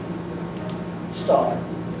star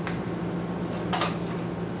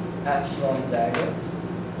epsilon dagger,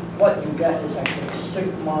 what you get is actually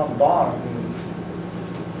sigma bar mu.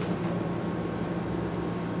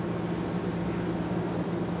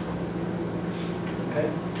 Okay?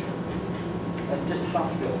 I did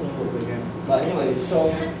half your homework again. But anyway, so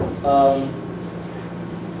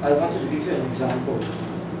I wanted to give you an example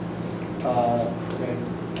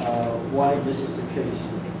why this is the case.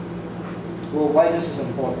 Well, why this is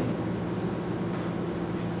important.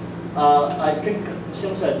 I think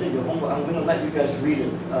since I did your homework, I'm going to let you guys read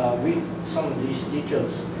it, read some of these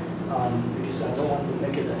details, because I don't want to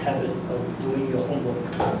make it a habit of doing your homework.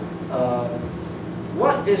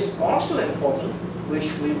 What is also important,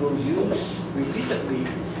 which we will use repeatedly,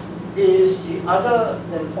 is the other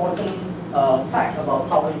important fact about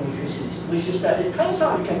Power matrices, which is that it turns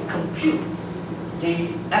out you can compute the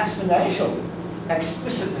exponential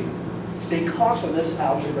explicitly because of this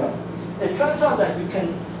algebra. It turns out that you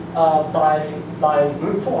can, by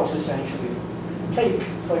brute force essentially, take,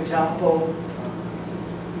 for example,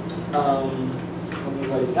 let me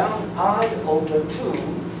write it down, I over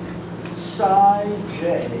 2 psi j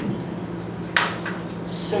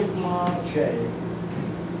sigma j,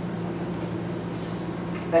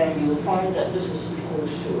 and you will find that this is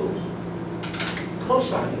equals to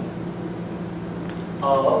cosine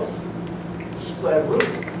of square root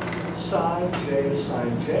psi j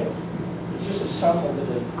sine j, which is a sum over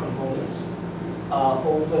the components,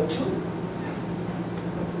 over 2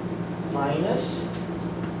 minus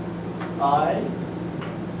I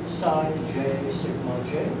sine j sigma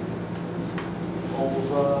j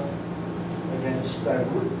over, again, square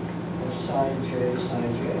root of sine j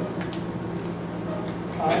sine j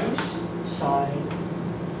times sine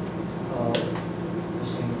of the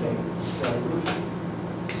same thing, square root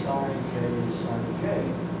sine j sine j.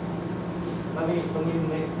 Let me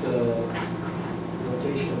make the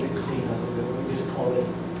notation a bit cleaner. Let me just call it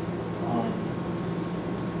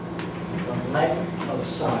the length of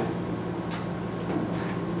sine.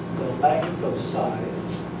 The length of sine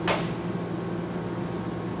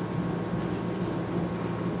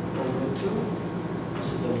over 2. This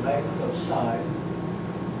is the length of sine.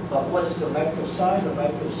 But what is the length of sine? The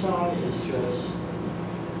length of sine is just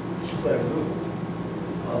square root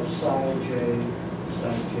of sine j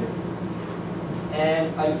sine j.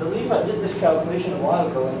 And I believe I did this calculation a while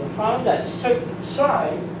ago and found that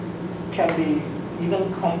psi can be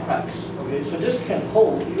even complex. Okay, so this can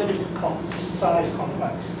hold even if psi is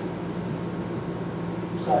complex.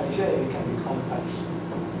 Psi j can be complex.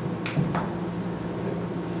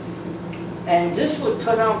 And this would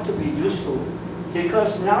turn out to be useful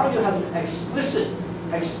because now you have an explicit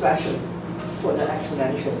expression for the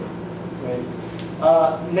exponential. Right?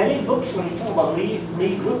 Many books, when you talk about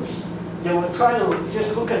Lie groups, they will try to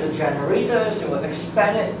just look at the generators, they will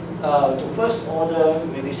expand it to first order,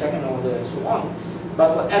 maybe second order, and so on.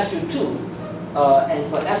 But for SU2 and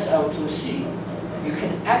for SL2C, you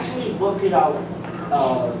can actually work it out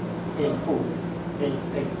in full,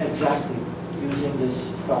 exactly, using this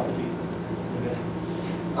property. Okay?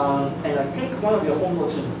 And I think one of your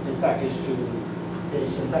homeworks, in fact, is to do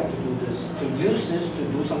this, to use this to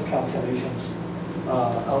do some calculations.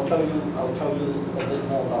 I'll tell you a bit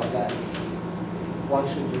more about that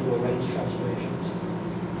once we do Lorentz transformations.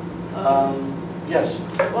 Yes.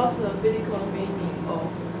 What's the physical meaning of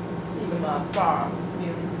sigma bar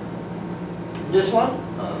mu? This one?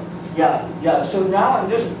 Yeah. So now I'm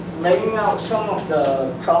just laying out some of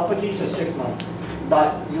the properties of sigma,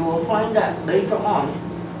 but you will find that later on,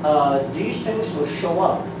 these things will show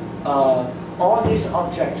up. All these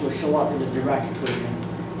objects will show up in the Dirac equation,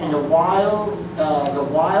 in the wild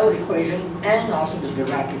equation, and also the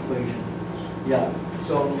Dirac equation. Yeah.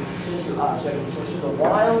 So since you asked, so the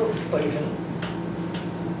wild equation.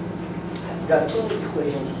 There are two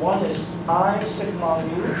equations. One is I sigma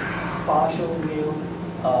mu, partial mu.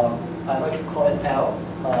 I like to call it L.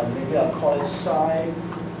 Maybe I'll call it psi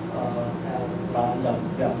lambda.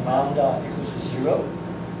 Yeah, lambda equals to 0.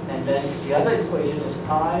 And then the other equation is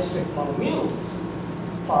I sigma mu,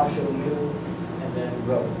 partial mu, and then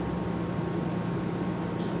rho.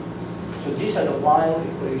 So these are the wild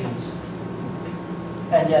equations.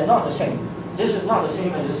 And they're not the same. This is not the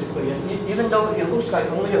same as this equation. Even though it looks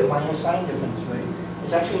like only a minor sign difference, right?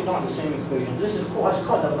 It's actually not the same equation. This is what's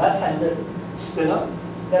called the left-handed spinner.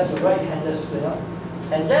 That's the right-handed spinner.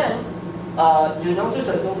 And then you notice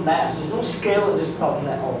there's no mass. There's no scale in this problem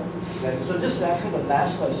at all. Right? So this is actually the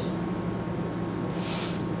massless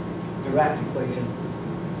Dirac equation.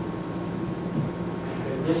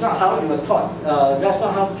 Okay. It's not how you were taught. That's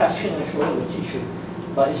not how Pascal and Schroeder will teach you.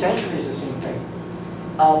 But essentially it's the same thing.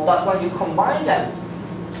 But when you combine them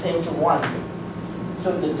into one,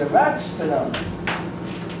 so the Dirac spinner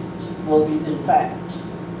will be, in fact,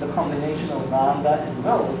 the combination of lambda and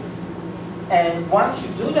rho. And once you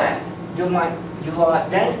do that, you are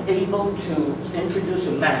then able to introduce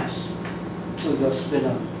a mass to your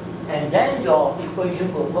spinner. And then your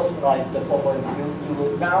equation will look like the following. You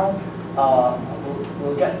will now,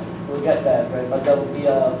 we'll get that, right? But there will be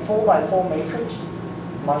a 4x4 matrix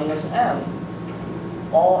minus m,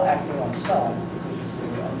 all acting on psi,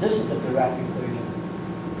 and this is the Dirac equation.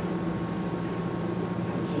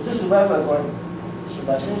 So this is where we're going. So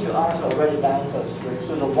but since you asked, I'll write it down first. Right?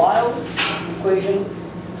 So the wild equation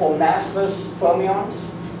for massless fermions,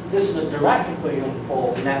 this is the Dirac equation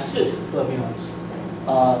for massive fermions.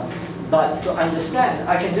 But to understand,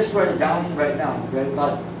 I can just write it down right now, right?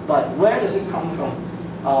 But where does it come from?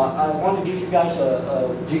 I want to give you guys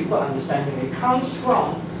a deeper understanding. It comes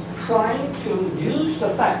from trying to use the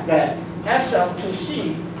fact that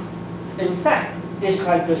SL2C, in fact, is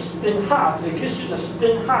like the spin half. It gives you the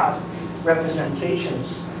spin half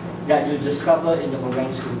representations that you discover in the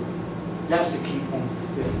Lorentz group. That's the key point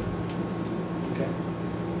here. Okay.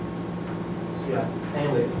 Yeah.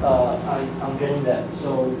 Anyway, I'm getting that.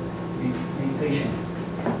 So be patient.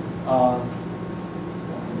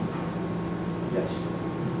 Yes.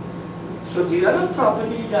 So the other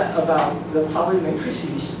property that about the Pauli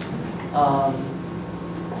matrices.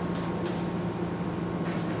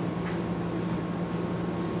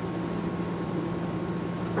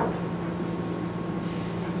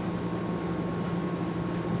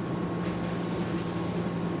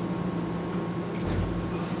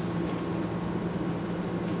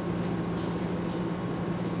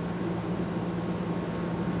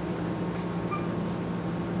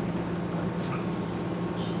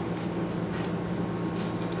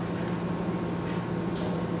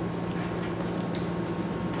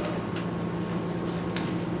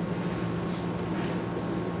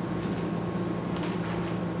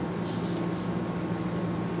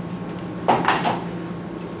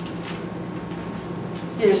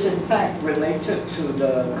 Is in fact related to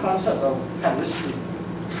the concept of helicity.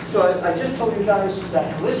 So I just told you guys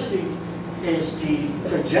that helicity is the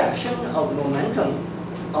projection of momentum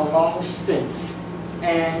along spin.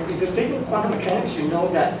 And if you're taking quantum mechanics, you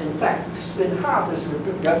know that in fact spin half is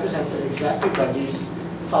represented exactly by these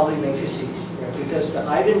Pauli matrices, right? Because the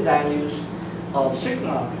eigenvalues of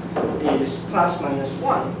sigma is plus minus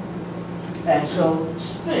 1. And so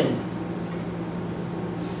spin,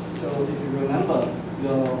 so if you remember,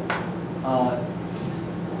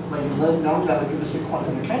 when you learn non-relativistic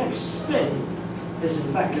quantum mechanics, spin is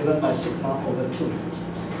in fact given by sigma over 2.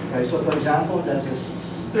 Okay, so for example, there's a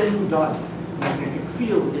spin dot magnetic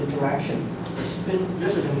field interaction. The spin,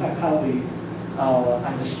 this is in fact how we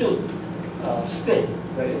understood spin.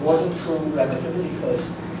 Right? It wasn't through relativity first.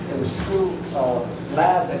 It was through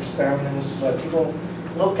lab experiments where people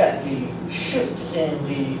look at the shift in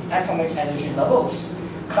the atomic energy levels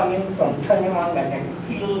coming from turning on magnetic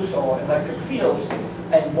fields or electric fields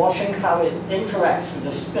and watching how it interacts with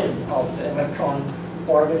the spin of the electron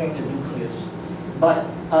orbiting the nucleus. But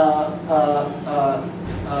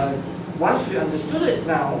once we understood it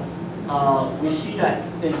now, we see that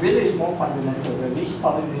it really is more fundamental. Where these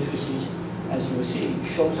polymatrices, as you will see,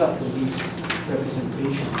 shows up in these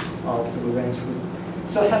representations of the Lorentz group.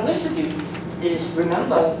 So helicity is,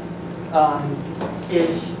 remember,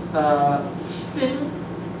 is spin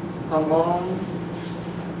along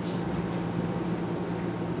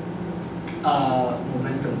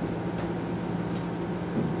momentum.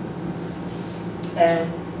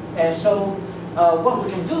 And so what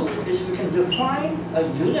we can do is we can define a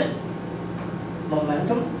unit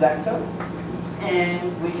momentum vector,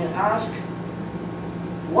 and we can ask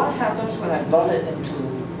what happens when I plot it into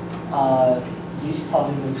these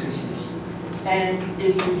polymatrices. And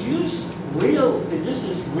if you use if this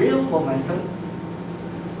is real momentum,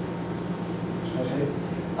 okay,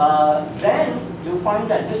 then you'll find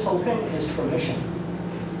that this whole thing is Hermitian.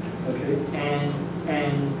 Okay,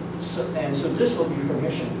 and so this will be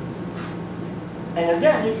Hermitian. And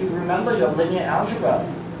again, if you remember your linear algebra,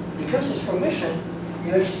 because it's Hermitian,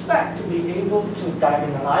 you expect to be able to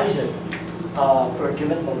diagonalize it for a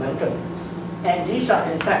given momentum. And these are,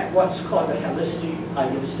 in fact, what's called the helicity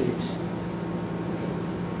eigenstates.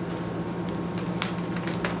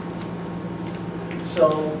 So,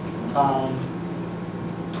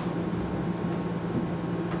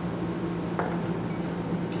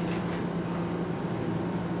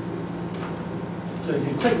 so if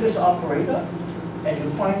you take this operator, and you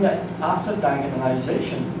find that after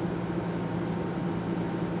diagonalization,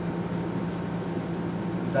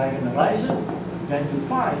 diagonalize it, then you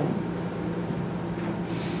find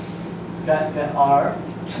that there are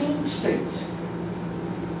two states,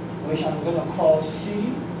 which I'm going to call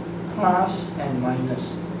C, plus, and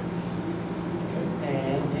minus. Okay.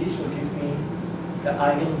 And these will give me the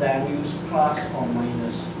eigenvalues plus or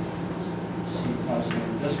minus C plus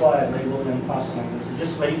minus. That's why I label them plus or minus. It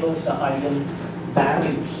just labels the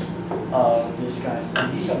eigenvalues of this guy.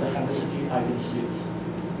 And these are the helicity eigenstates.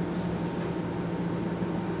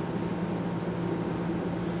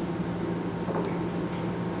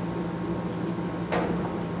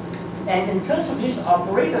 And in terms of these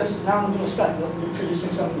operators, now I'm going to start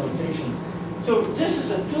introducing some notation. So this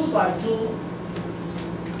is a 2 by 2.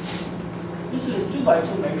 This is a 2 by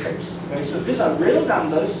 2 matrix. Right? So these are real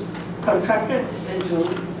numbers contracted into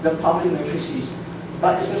the polymatrices,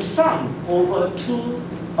 but it's a sum over 2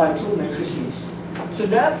 by 2 matrices. So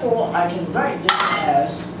therefore, I can write this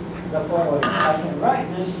as the following. I can write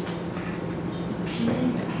this P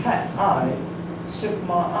hat I,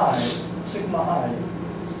 sigma I,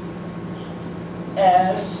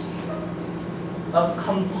 as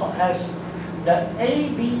the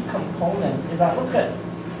AB component. If I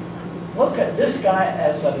look at this guy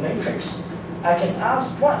as a matrix, I can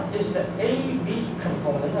ask what is the AB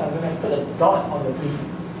component. I'm going to put a dot on the B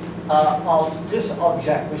of this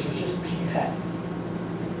object, which is just P hat.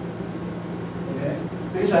 Okay,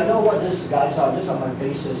 because I know what these guys are. These are my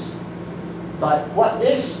bases. But what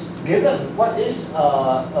is given? What is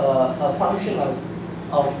a function of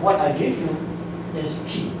what I give you? Is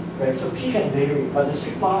P, right? So P can vary, but the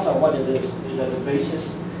sigmas are what it is. These are the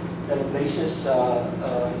basis,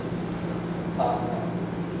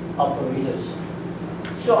 operators.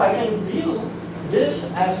 So I can view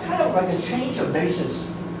this as kind of like a change of basis.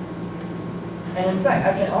 And in fact,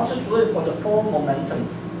 I can also do it for the form momentum.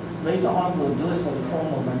 Later on, we'll do it for the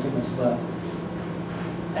form momentum as well.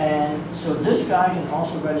 And so this guy can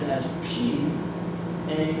also write it as P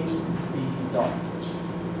A B dot.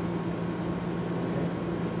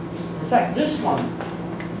 In fact, this one,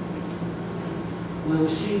 we'll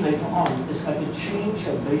see later on, is like a change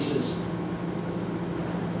of basis.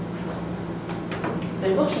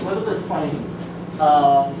 It looks a little bit funny.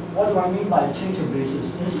 What do I mean by change of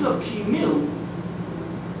basis? Instead of P mu,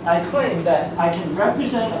 I claim that I can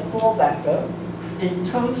represent a 4 vector in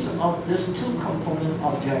terms of this 2-component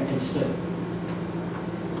object instead.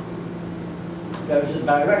 There is a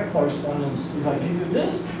direct correspondence. If I give you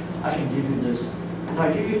this, I can give you this. If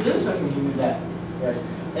I give you this, I can give you that. Right?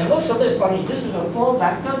 And it looks a bit funny. This is a 4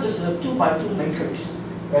 vector. This is a 2 by 2 matrix.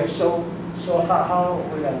 Right? So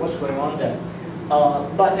what's going on there?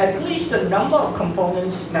 But at least the number of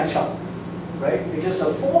components match up, right? Because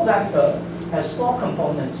a 4 vector has 4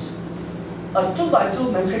 components. A 2 by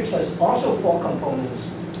 2 matrix has also 4 components.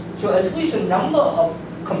 So at least the number of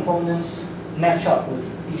components match up with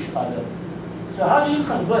each other. So how do you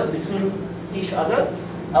convert between each other?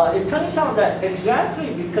 It turns out that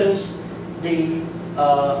exactly because the,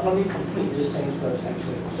 let me complete this thing first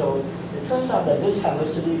actually. So it turns out that this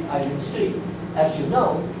helicity eigenstate, as you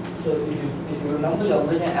know, so if you remember your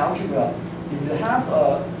linear algebra, if you have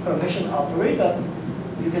a permission operator,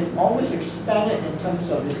 you can always expand it in terms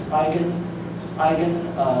of this eigenstate,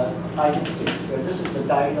 where this is the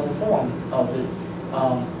diagonal form of it.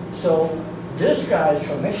 So this guy is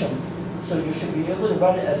permission, so you should be able to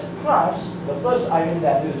write it as plus, the first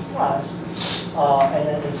eigenvalue is plus, and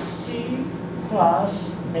then it's C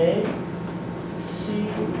plus A, C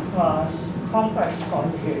plus complex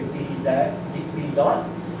conjugate B dot,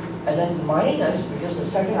 and then minus, because the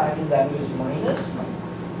second eigenvalue is minus,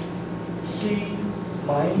 C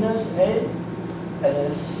minus A, and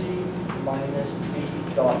then C minus B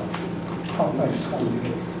dot complex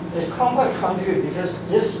conjugate. It's complex conjugate because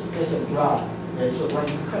this is a graph. Okay? So when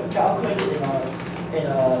you calculate it in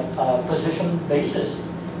a position basis,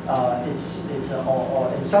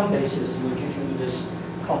 or in some basis, it will give you this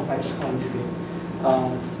complex conjugate.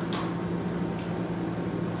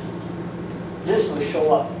 This will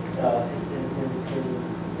show up in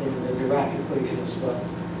the Dirac equation as well.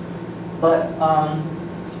 But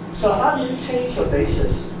so how do you change your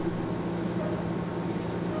basis?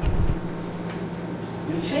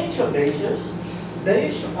 You change your basis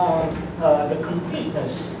based on the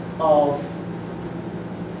completeness of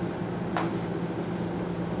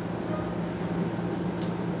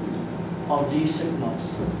these sigmas.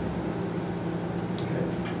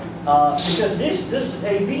 Because this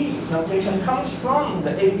AB notation comes from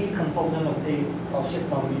the AB component of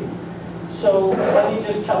sigma mu. So let me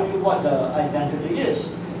just tell you what the identity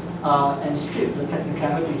is, and skip the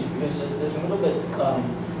technicalities because it's a little bit,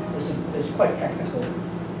 it's quite technical.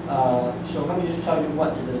 So let me just tell you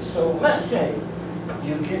what it is. So let's say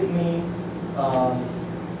you give me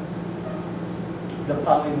the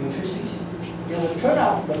Pauli matrices. It will turn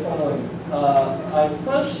out the following. I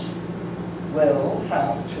first will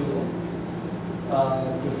have to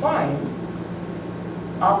define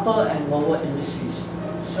upper and lower indices.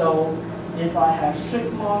 So if I have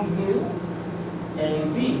sigma mu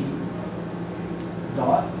AB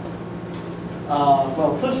dot,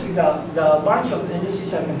 well, firstly, the bunch of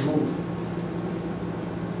indices I can move.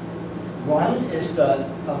 One is the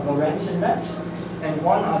Lorentz index, and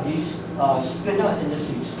one are these spinor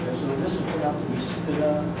indices. So this will turn out to be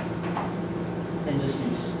spinor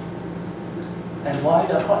indices. And why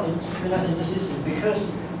the spinor indices is because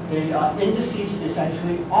they are indices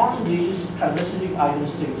essentially on these helicity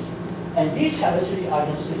eigenstates. And these helicity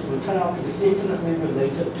eigenstates will turn out to be intimately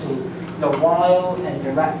related to the Weil and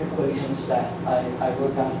Dirac equations that I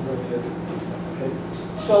wrote down earlier. Okay.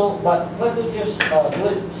 So, but let me just do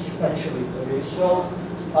it sequentially. Okay. So,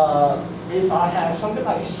 if I have something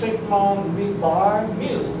like sigma mu bar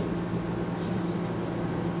mu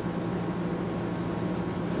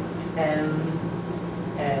and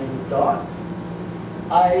dot,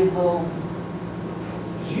 I will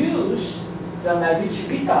use the Lagrange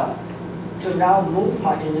beta to now move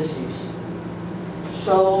my indices.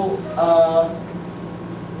 So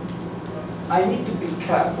I need to be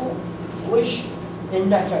careful which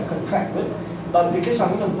index I contract with, but because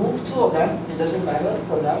I'm going to move two of them, it doesn't matter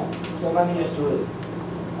for now. So let me just do it.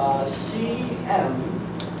 Cm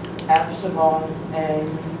epsilon and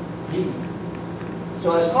d.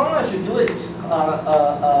 So as long as you do it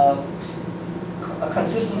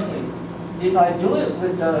consistently, if I do it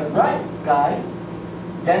with the right guy,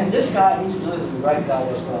 then this guy needs to do it with the right guy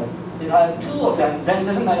as well. If I have two of them, then it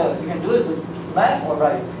doesn't matter. You can do it with left or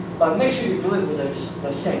right, but make sure you do it with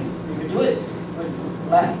the same. If you do it with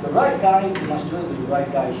the right guy, you must do it with the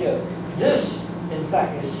right guy here. This, in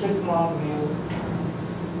fact, is sigma mu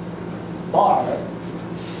bar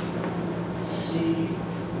C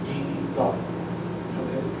D dot.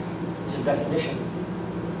 Okay, it's a definition.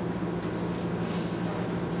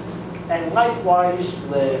 And likewise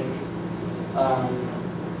with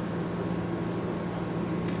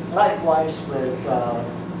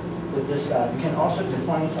this guy, we can also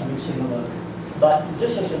define something similar. But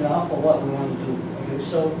this is enough for what we want to do. Okay,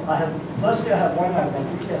 so firstly I have one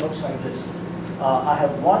identity that looks like this. I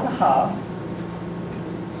have 1/2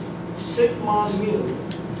 sigma mu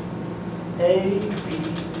A B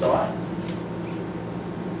dot,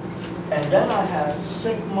 and then I have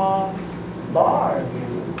sigma bar mu.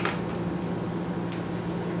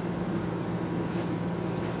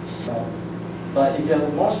 But if you have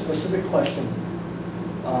a more specific question,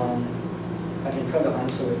 I can try to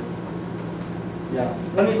answer it. Yeah.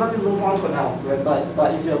 Let me move on for now. Right?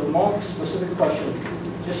 But if you have a more specific question,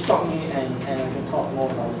 just stop me and I can talk more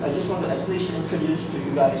about it. I just want to at least introduce to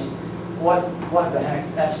you guys what the heck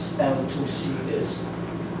SL2C is.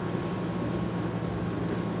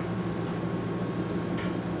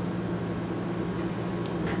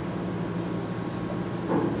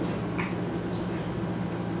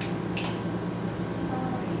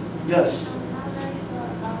 Yes.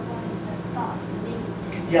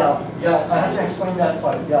 Yeah, I had to explain that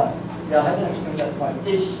part. Yeah, I had to explain that part.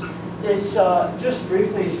 It's just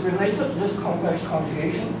briefly, it's related to this complex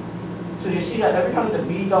conjugation. So you see that every time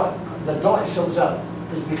the dot shows up,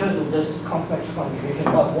 is because of this complex conjugation.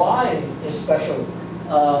 But why is special?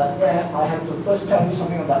 I have to first tell you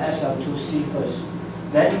something about SL2C first.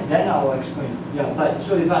 Then I will explain. Yeah, but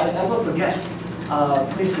so if I ever forget,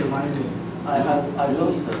 please remind me. I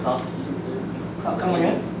will. It's a dot. Come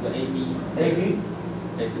again? The AB. AB?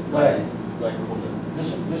 Right column. This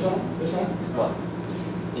one? It's what?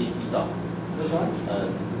 AB dot. This one?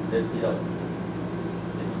 AB dot.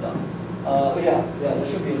 AB dot. Yeah, there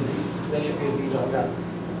should be a B. There should be a B dot, yeah.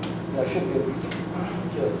 There should be a B.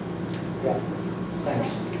 Good. Yeah,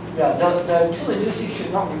 thanks. Yeah, the two indices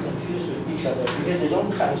should not be confused with each other because they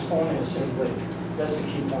don't transform in the same way. That's the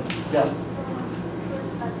key point. Yeah. So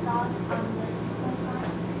put a dot on the equal sign,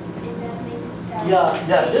 and that makes that.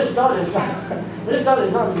 Yeah, this dot is not this dot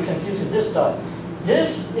is not to be confused with this dot.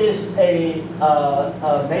 This is a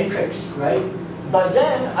matrix, right? But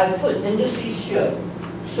then I put indices here.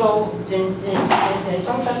 So in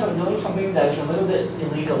some sense I'm doing something that is a little bit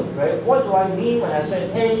illegal, right? What do I mean when I say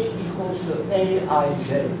A equals to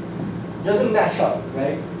Aij? Doesn't match up,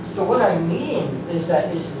 right? So what I mean is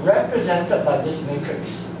that it's represented by this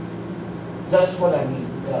matrix. That's what I mean.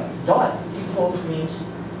 Dot equals means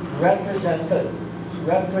represented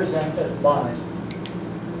by.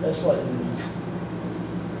 That's what it means.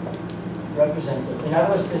 Represented. In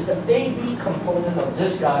other words, it's the AB component of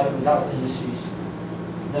this guy without indices.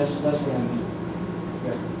 That's what I mean.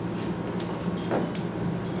 Yeah.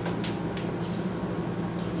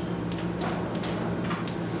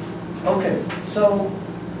 Okay, so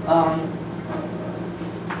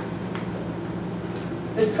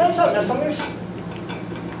it turns out there's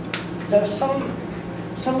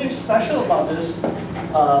something special about this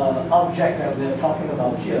object that we're talking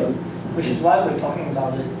about here, which is why we're talking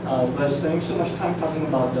about it. We're spending so much time talking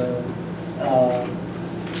about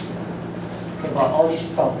about all these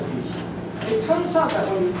properties. It turns out that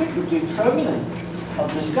when you take the determinant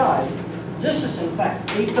of this guy, this is in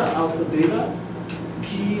fact eta alpha beta,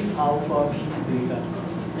 p alpha p beta.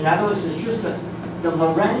 In other words, it's just the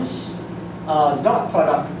Lorentz dot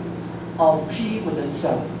product of p with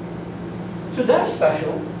itself. So that's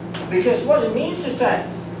special because what it means is that,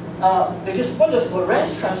 because what does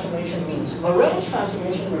Lorentz transformation means? Lorentz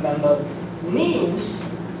transformation, remember, means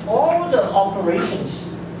all the operations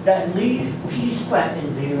that leave p squared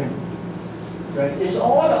invariant, right? It's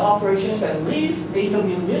all the operations that leave eta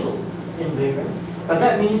mu nil invariant, but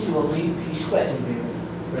that means you will leave p squared invariant,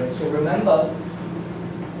 right? So remember,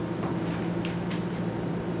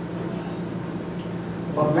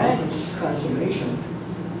 Lorentz transformation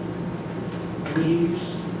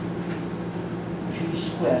leaves p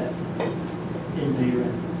squared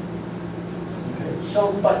invariant. Okay,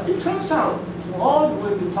 so but it turns out all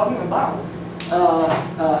we've been talking about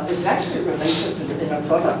is actually related to the inner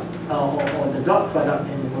product or the dot product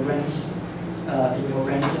in the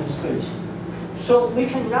Lorentzian space. So we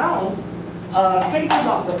can now think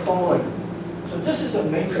about the following. So this is a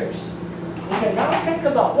matrix. We can now think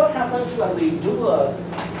about what happens when we do a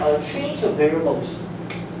change of variables,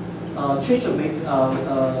 change of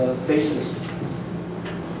basis.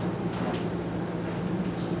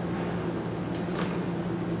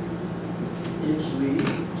 If we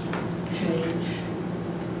change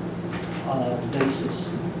basis.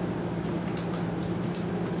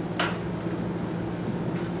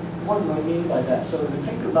 What do I mean by that? So we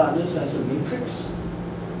think about this as a matrix.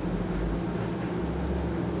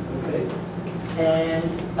 Okay.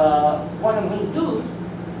 And what I'm going to do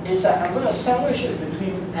is that I'm going to sandwich it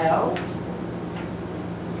between L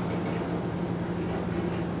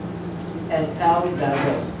and L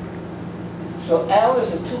dagger. So L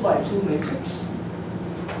is a 2x2 matrix.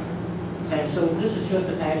 And so this is just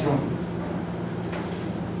an adjoint.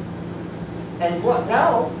 And what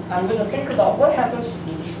now, I'm going to think about what happens,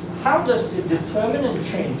 how does the determinant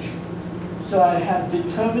change? So I have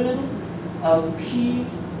determinant of P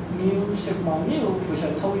mu sigma mu, which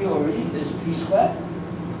I told you already is P squared.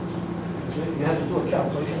 Okay, you have to do a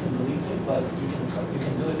calculation to believe it, but you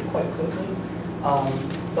can do it quite quickly.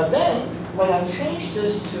 But then, when I change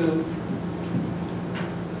this to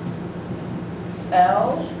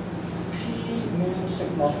L P mu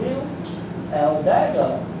sigma mu, L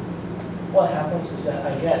dagger what happens is that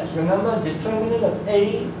I get, remember, determinant of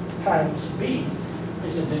A times B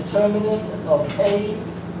is a determinant of A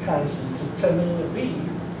times the determinant of B.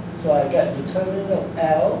 So I get determinant of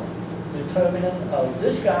L, determinant of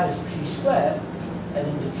this guy is P squared, and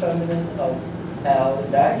then determinant of L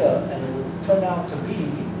dagger, and it will turn out to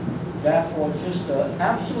be, therefore, just the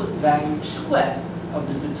absolute value squared of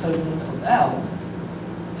the determinant of L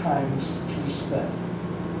times P squared.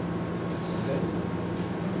 Okay.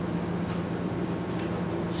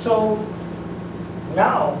 So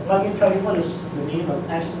now, let me tell you what is the meaning of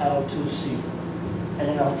SL2C, and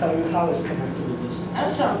then I'll tell you how it's connected with this.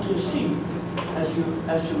 SL2C,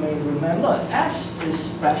 as you may remember, S is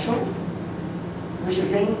special, which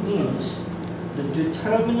again means the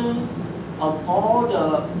determinant of all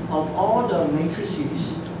the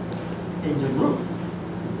matrices in the group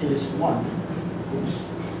is 1. Oops.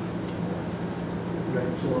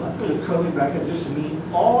 Right, so I put a curly bracket just to mean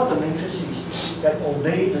all the matrices that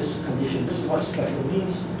obey this condition. This is what special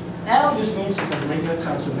means. L just means it's a linear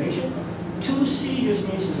transformation. 2C just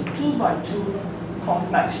means it's a 2 by 2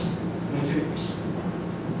 complex matrix.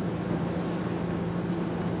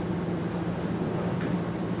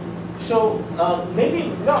 So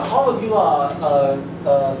maybe not all of you are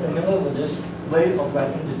familiar with this way of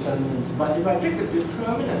writing determinants, but if I take the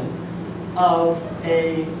determinant of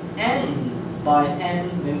a n by n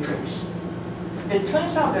matrix, it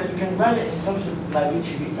turns out that you can write it in terms of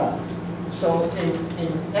Levi-Civita. So in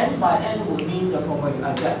n by n will mean the following: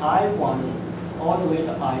 I get I1 all the way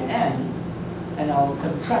to In, and I'll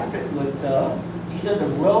contract it with either the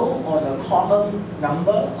row or the column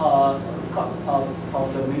number of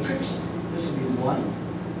the matrix. This will be 1,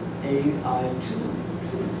 AI2,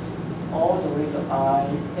 2, all the way to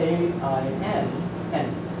AIN, n. Okay.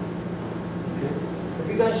 Have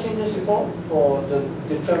you guys seen this before for the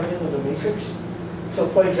determinant of the matrix? So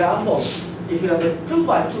for example, if you have a 2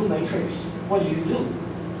 by 2 matrix, what do?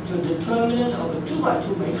 So the determinant of the 2 by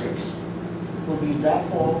 2 matrix will be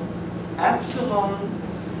therefore epsilon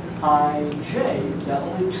ij. There are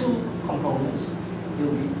only 2 components. It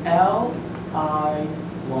will be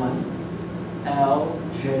Li1,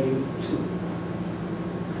 Lj2.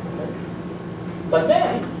 Okay. But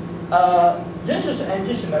then this is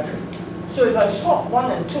antisymmetric. So if I swap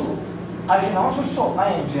 1 and 2, I can also swap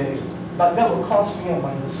I and j, but that will cost me a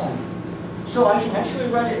minus sign. So I can actually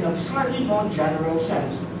write it in a slightly more general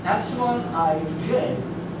sense. Epsilon ij,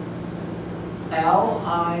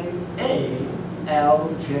 Lia,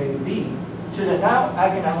 Ljb. So that now I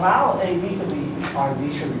can allow AB to be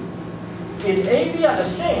arbitrary. If AB are the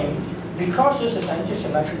same, because this is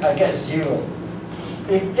antisymmetric, I get 0.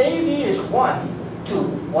 If AB is 1, 2,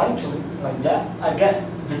 1, 2, like that, I get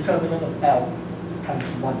determinant of L times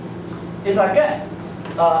 1. If I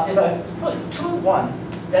put 2, 1,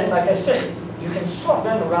 then like I said, you can swap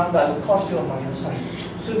them around, but it will cost you a minus sign.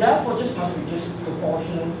 So therefore, this must be just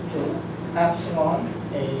proportional to epsilon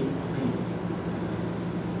AB.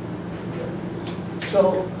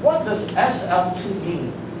 So what does SL2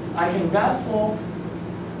 mean? I can therefore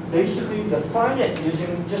basically define it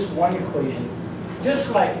using just one equation.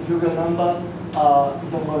 Just like you remember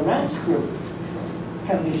the Lorentz group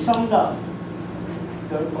can be summed up.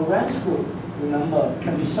 The Lorentz group, remember,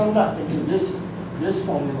 can be summed up into this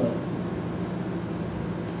formula.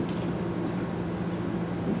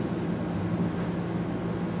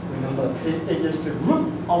 Remember, it is the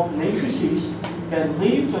group of matrices that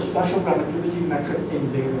leave the special relativity method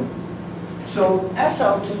invariant. So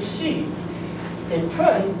SL2C, in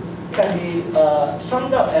turn, can be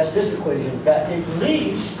summed up as this equation, that it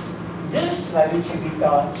leaves this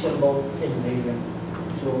Levi-Civita symbol invariant.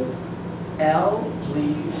 So L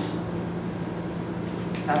leaves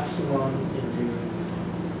epsilon invariant.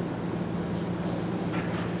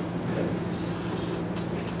 Okay.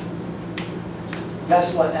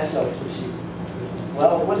 That's what SL2C.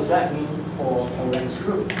 Well, what does that mean for a Lorentz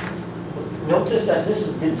group? Notice that this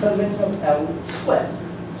is determinant of L squared.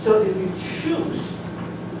 So if you choose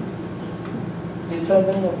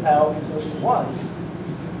determinant of L equals to 1,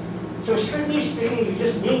 so strictly speaking, you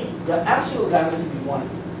just need the absolute value to be 1.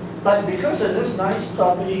 But because of this nice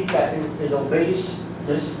property that it obeys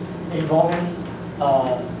this involving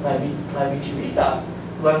Levi-Civita,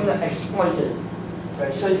 we're going to exploit it.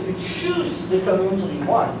 Right? So if you choose determinant to be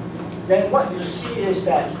 1, then what you see is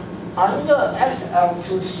that under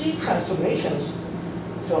SL2C transformations,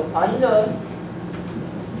 so under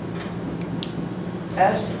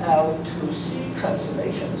SL2C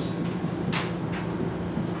transformations,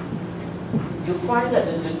 you find that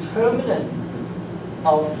the determinant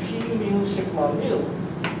of P mu sigma mu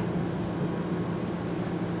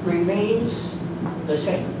remains the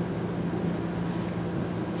same.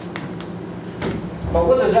 But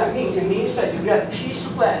what does that mean? It means that you get P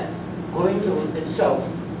squared going to itself.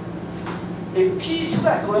 If P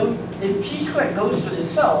squared goes to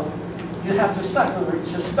itself, you have to start to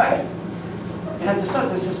suspect. You have to start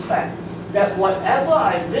to suspect that whatever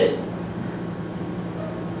I did,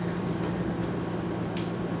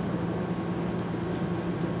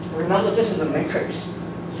 remember this is a matrix.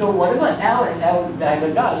 So whatever L and L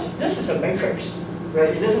dagger does, this is a matrix, right?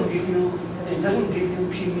 It doesn't give you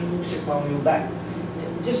P mu sigma mu back.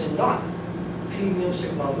 This is not P mu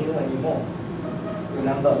sigma mu anymore.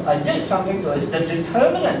 Remember, I did something to it. The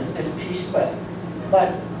determinant is P squared.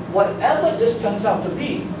 But whatever this turns out to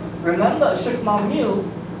be, remember sigma mu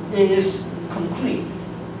is complete,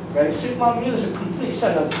 right? Sigma mu is a complete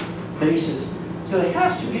set of bases. So it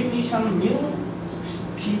has to give me some mu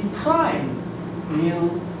P prime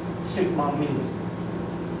mu sigma mu.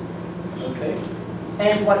 Okay?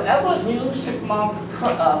 And whatever mu sigma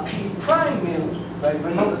P prime mu, right?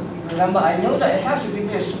 Remember, I know that it has to give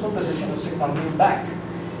me a superposition of sigma mu back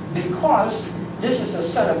because this is a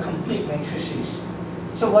set of complete matrices.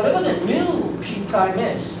 So whatever the mu P prime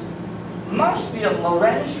is, must be a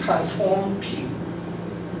Lorentz transform P.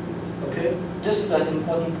 Okay? This is the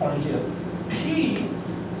important point here. P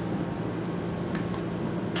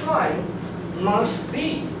prime must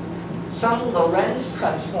be some Lorentz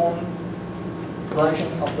transform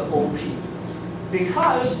version of the OP.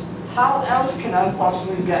 Because how else can I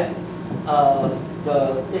possibly get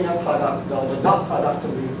the inner product, the dot product to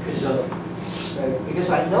be preserved? Right? Because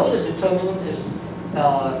I know the determinant is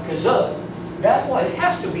preserved. Therefore, it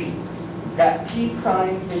has to be that P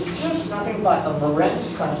prime is just nothing but a Lorentz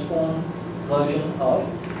transform version of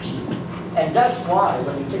P. And that's why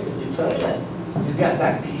when you take the determinant, you get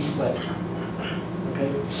back P squared.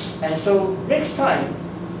 Okay? And so next time,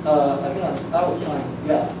 I think I'm out of time.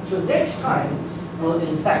 Yeah. So next time, we'll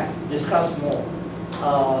in fact discuss more.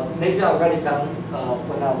 Maybe I'll write it down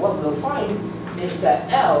for now. What we'll find is that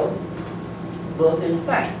L will in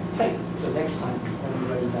fact take, so next time, when we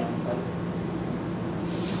write it down,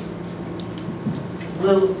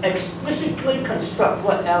 will explicitly construct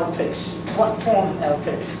what L takes, what form L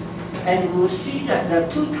takes. And we'll see that there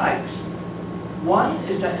are two types. One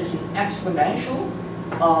is that it's an exponential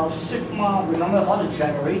of sigma. Remember, all the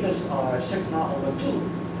generators are sigma over 2.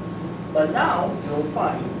 But now you'll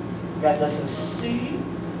find that there's a C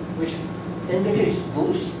which indicates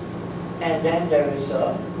boost, and then there is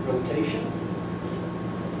a rotation.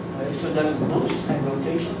 Right? So there's a boost and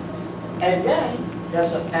rotation. And then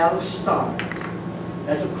there's an L star.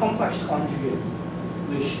 There's a complex conjugate,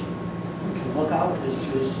 which you can work out is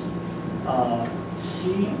just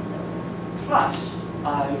C plus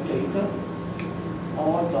I theta,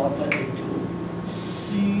 all dotted into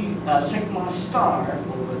C sigma star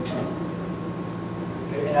over 2.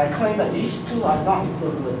 Okay, and I claim that these two are not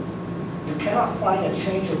equivalent. You cannot find a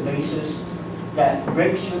change of basis that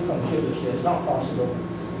breaks you from here to here. It's not possible.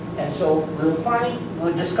 And so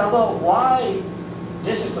we'll discover why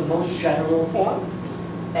this is the most general form,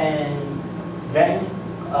 and then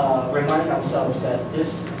remind ourselves that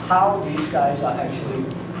how these guys are actually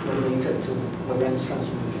related to Lorentz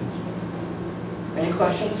transformations. Any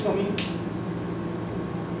questions for me?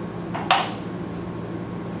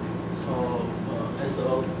 So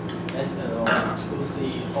SL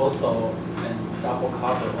 2C also and double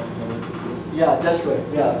cover on Lorentz group. Yeah, that's right.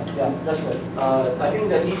 Yeah, that's right. I think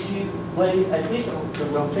the easy way, at least the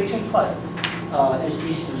rotation part, is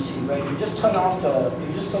easy to see, right? You just turn off the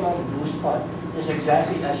boost part. It's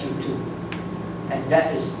exactly SU2, and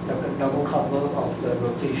that is the double cover of the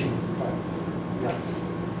rotation part.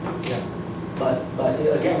 Yeah. But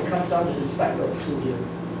again, it comes down to this factor of 2 here.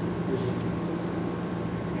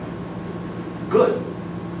 Good.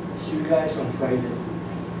 See you guys on Friday.